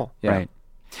kill them all. Yeah. Right.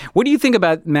 What do you think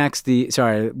about Max?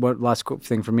 What last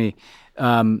thing for me?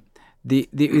 In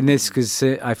this, because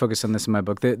I focus on this in my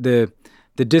book, the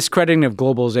discrediting of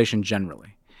globalization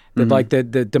generally. That like the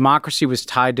democracy was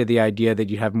tied to the idea that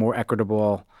you have more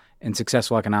equitable and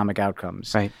successful economic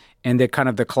outcomes. Right. And that kind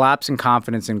of the collapse in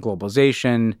confidence in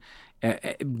globalization,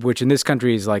 which in this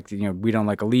country is like, we don't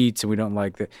like elites and we don't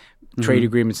like the trade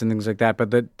agreements and things like that. But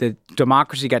the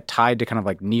democracy got tied to kind of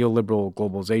like neoliberal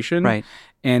globalization. Right.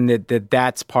 And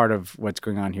that's part of what's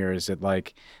going on here is that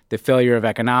like the failure of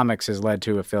economics has led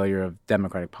to a failure of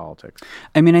democratic politics.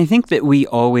 I mean, I think that we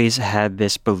always had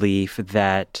this belief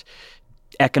that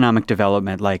economic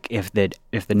development, like if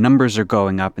the numbers are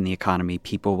going up in the economy,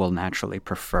 people will naturally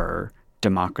prefer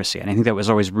democracy. And I think that was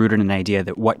always rooted in an idea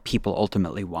that what people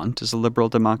ultimately want is a liberal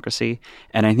democracy.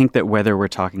 And I think that whether we're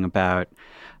talking about,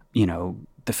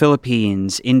 the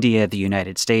Philippines, India, the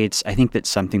United States, I think that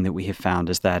something that we have found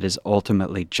is that is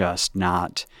ultimately just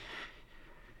not.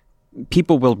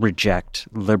 People will reject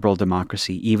liberal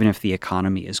democracy even if the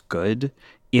economy is good,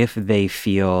 if they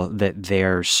feel that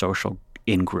their social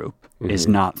in-group is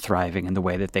not thriving in the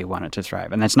way that they want it to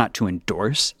thrive. And that's not to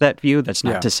endorse that view. That's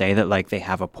not to say that like they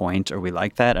have a point or we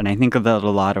like that. And I think that a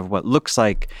lot of what looks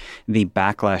like the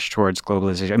backlash towards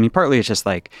globalization, I mean, partly it's just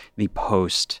like the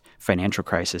post-financial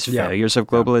crisis failures of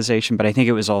globalization, but I think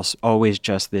it was also always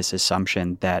just this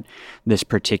assumption that this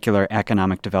particular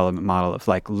economic development model of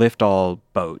like lift all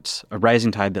boats, a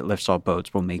rising tide that lifts all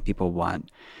boats will make people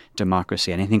want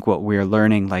democracy. And I think what we're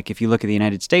learning, like if you look at the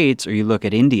United States or you look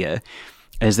at India,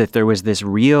 is that there was this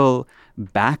real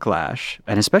backlash,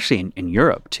 and especially in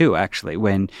Europe too, actually,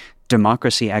 when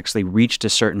democracy actually reached a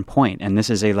certain point. And this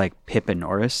is a like Pippa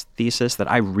Norris thesis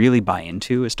that I really buy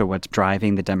into as to what's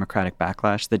driving the democratic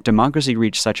backlash, that democracy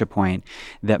reached such a point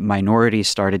that minorities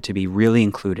started to be really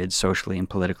included socially and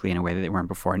politically in a way that they weren't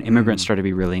before. And immigrants started to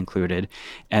be really included.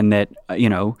 And that,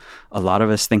 a lot of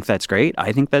us think that's great.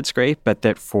 I think that's great. But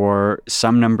that for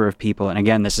some number of people, and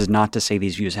again, this is not to say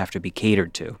these views have to be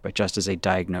catered to, but just as a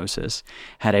diagnosis,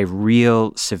 had a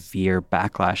real severe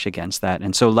backlash against that.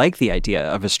 And so like the idea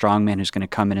of a strong man who's going to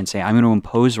come in and say, I'm going to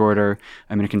impose order,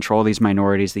 I'm going to control these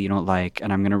minorities that you don't like,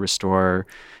 and I'm going to restore,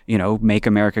 make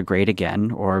America great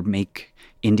again, or make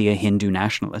India Hindu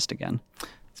nationalist again.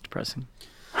 It's depressing.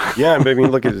 Yeah, but I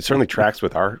mean, look, it certainly tracks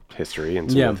with our history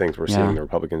and some of the things we're seeing the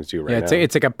Republicans do right now.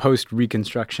 It's like a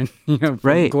post-Reconstruction,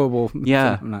 global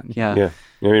phenomenon. I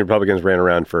mean, Republicans ran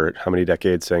around for how many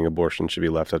decades saying abortion should be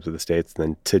left up to the states. And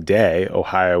then today,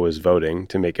 Ohio is voting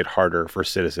to make it harder for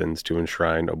citizens to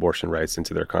enshrine abortion rights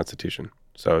into their constitution.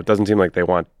 So it doesn't seem like they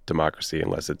want democracy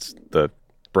unless it's the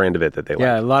brand of it that they like.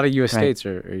 Yeah, a lot of U.S. states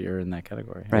are in that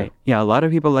category. Right. Yeah, a lot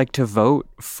of people like to vote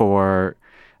for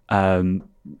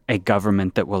a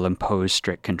government that will impose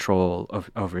strict control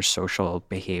over social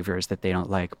behaviors that they don't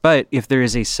like. But if there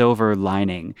is a silver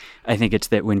lining, I think it's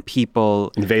that when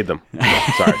people invade them,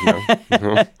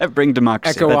 bring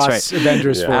democracy. ECOWAS, that's right.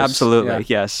 Avengers Force. Absolutely,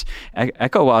 yes.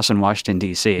 ECOWAS in Washington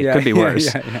D.C. It could be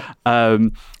worse.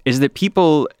 Is that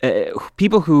people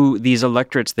who these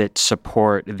electorates that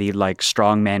support the like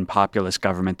strongman populist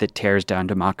government that tears down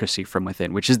democracy from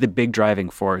within, which is the big driving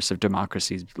force of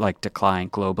democracy's like decline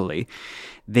globally.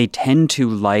 They tend to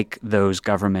like those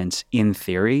governments in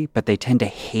theory, but they tend to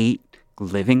hate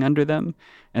living under them.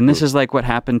 And this is like what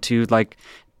happened to like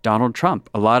Donald Trump.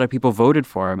 A lot of people voted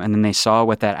for him, and then they saw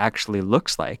what that actually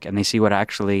looks like, and they see what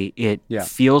actually it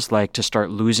feels like to start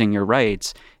losing your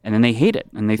rights, and then they hate it,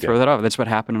 and they throw that off. That's what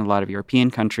happened in a lot of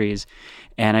European countries.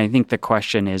 And I think the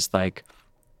question is like,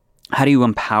 how do you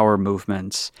empower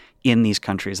movements in these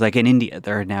countries? Like in India,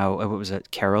 there are now, what was it,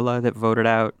 Kerala that voted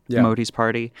out Modi's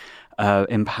party?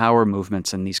 Empower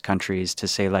movements in these countries to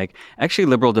say like, actually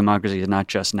liberal democracy is not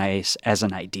just nice as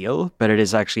an ideal, but it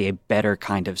is actually a better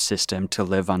kind of system to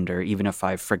live under, even if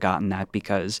I've forgotten that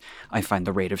because I find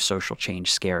the rate of social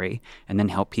change scary, and then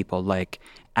help people like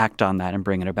act on that and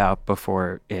bring it about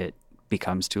before it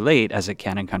becomes too late, as it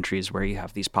can in countries where you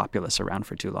have these populists around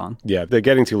for too long. Yeah, the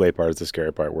getting too late part is the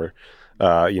scary part where,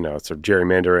 sort of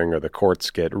gerrymandering or the courts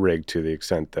get rigged to the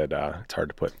extent that it's hard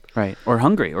to put. Right. Or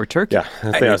Hungary or Turkey. Yeah.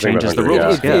 It changes the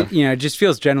rules. It just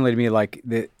feels generally to me like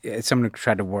someone who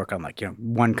tried to work on like,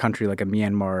 one country like a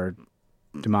Myanmar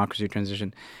democracy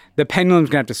transition, the pendulum's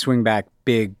going to have to swing back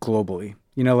big globally.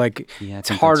 It's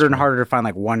harder and harder to find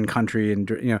like one country, and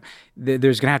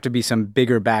there's going to have to be some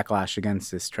bigger backlash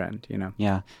against this trend.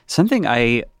 Yeah, something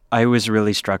I was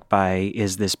really struck by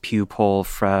is this Pew poll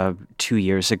from 2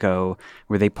 years ago,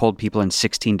 where they polled people in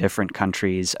 16 different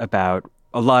countries about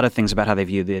a lot of things about how they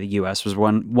view the U.S.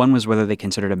 One was whether they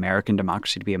considered American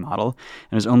democracy to be a model,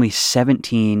 and it was only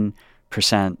 17%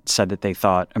 said that they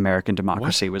thought American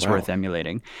democracy was worth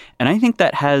emulating. And I think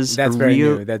that has That's very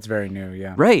new,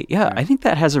 yeah. Right, yeah. I think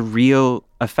that has a real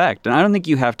effect. And I don't think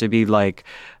you have to be like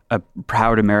a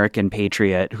proud American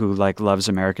patriot who like loves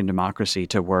American democracy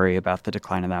to worry about the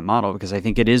decline of that model, because I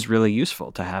think it is really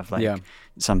useful to have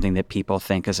something that people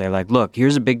think as they like, look,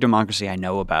 here's a big democracy I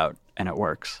know about and it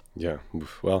works. Yeah.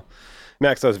 Well,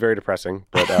 Max, that was very depressing,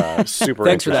 but super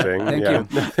interesting. Thank you.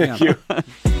 Thank you.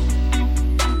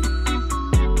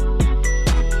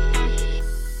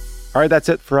 All right, that's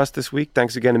it for us this week.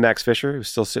 Thanks again to Max Fisher, who's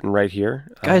still sitting right here.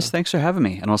 Guys, thanks for having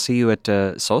me. And I'll see you at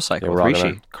SoulCycle with we're all Rishi.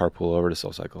 Gonna carpool over to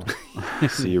SoulCycle.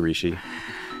 See you, Rishi.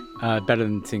 Better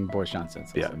than seeing Boris Johnson.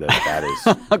 Yeah, that is.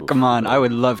 Come on, I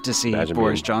would love to see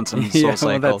Boris Johnson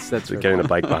SoulCycle. Well, that's getting a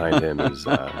bike behind him is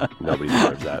nobody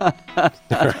deserves that.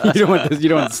 You don't want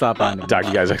to stop on him. Talk to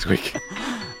you guys next week.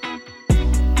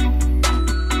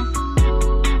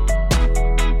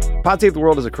 Pod Save the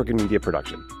World is a Crooked Media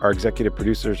production. Our executive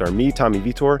producers are me, Tommy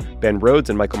Vitor, Ben Rhodes,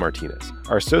 and Michael Martinez.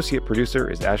 Our associate producer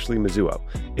is Ashley Mizuo.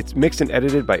 It's mixed and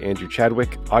edited by Andrew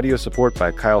Chadwick. Audio support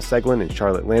by Kyle Seglin and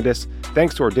Charlotte Landis.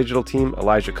 Thanks to our digital team,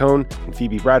 Elijah Cohn and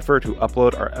Phoebe Bradford, who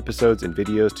upload our episodes and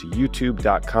videos to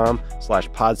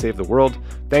youtube.com/PodSaveTheWorld.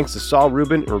 Thanks to Saul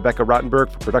Rubin and Rebecca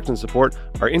Rottenberg for production support.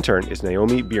 Our intern is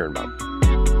Naomi Birnbaum.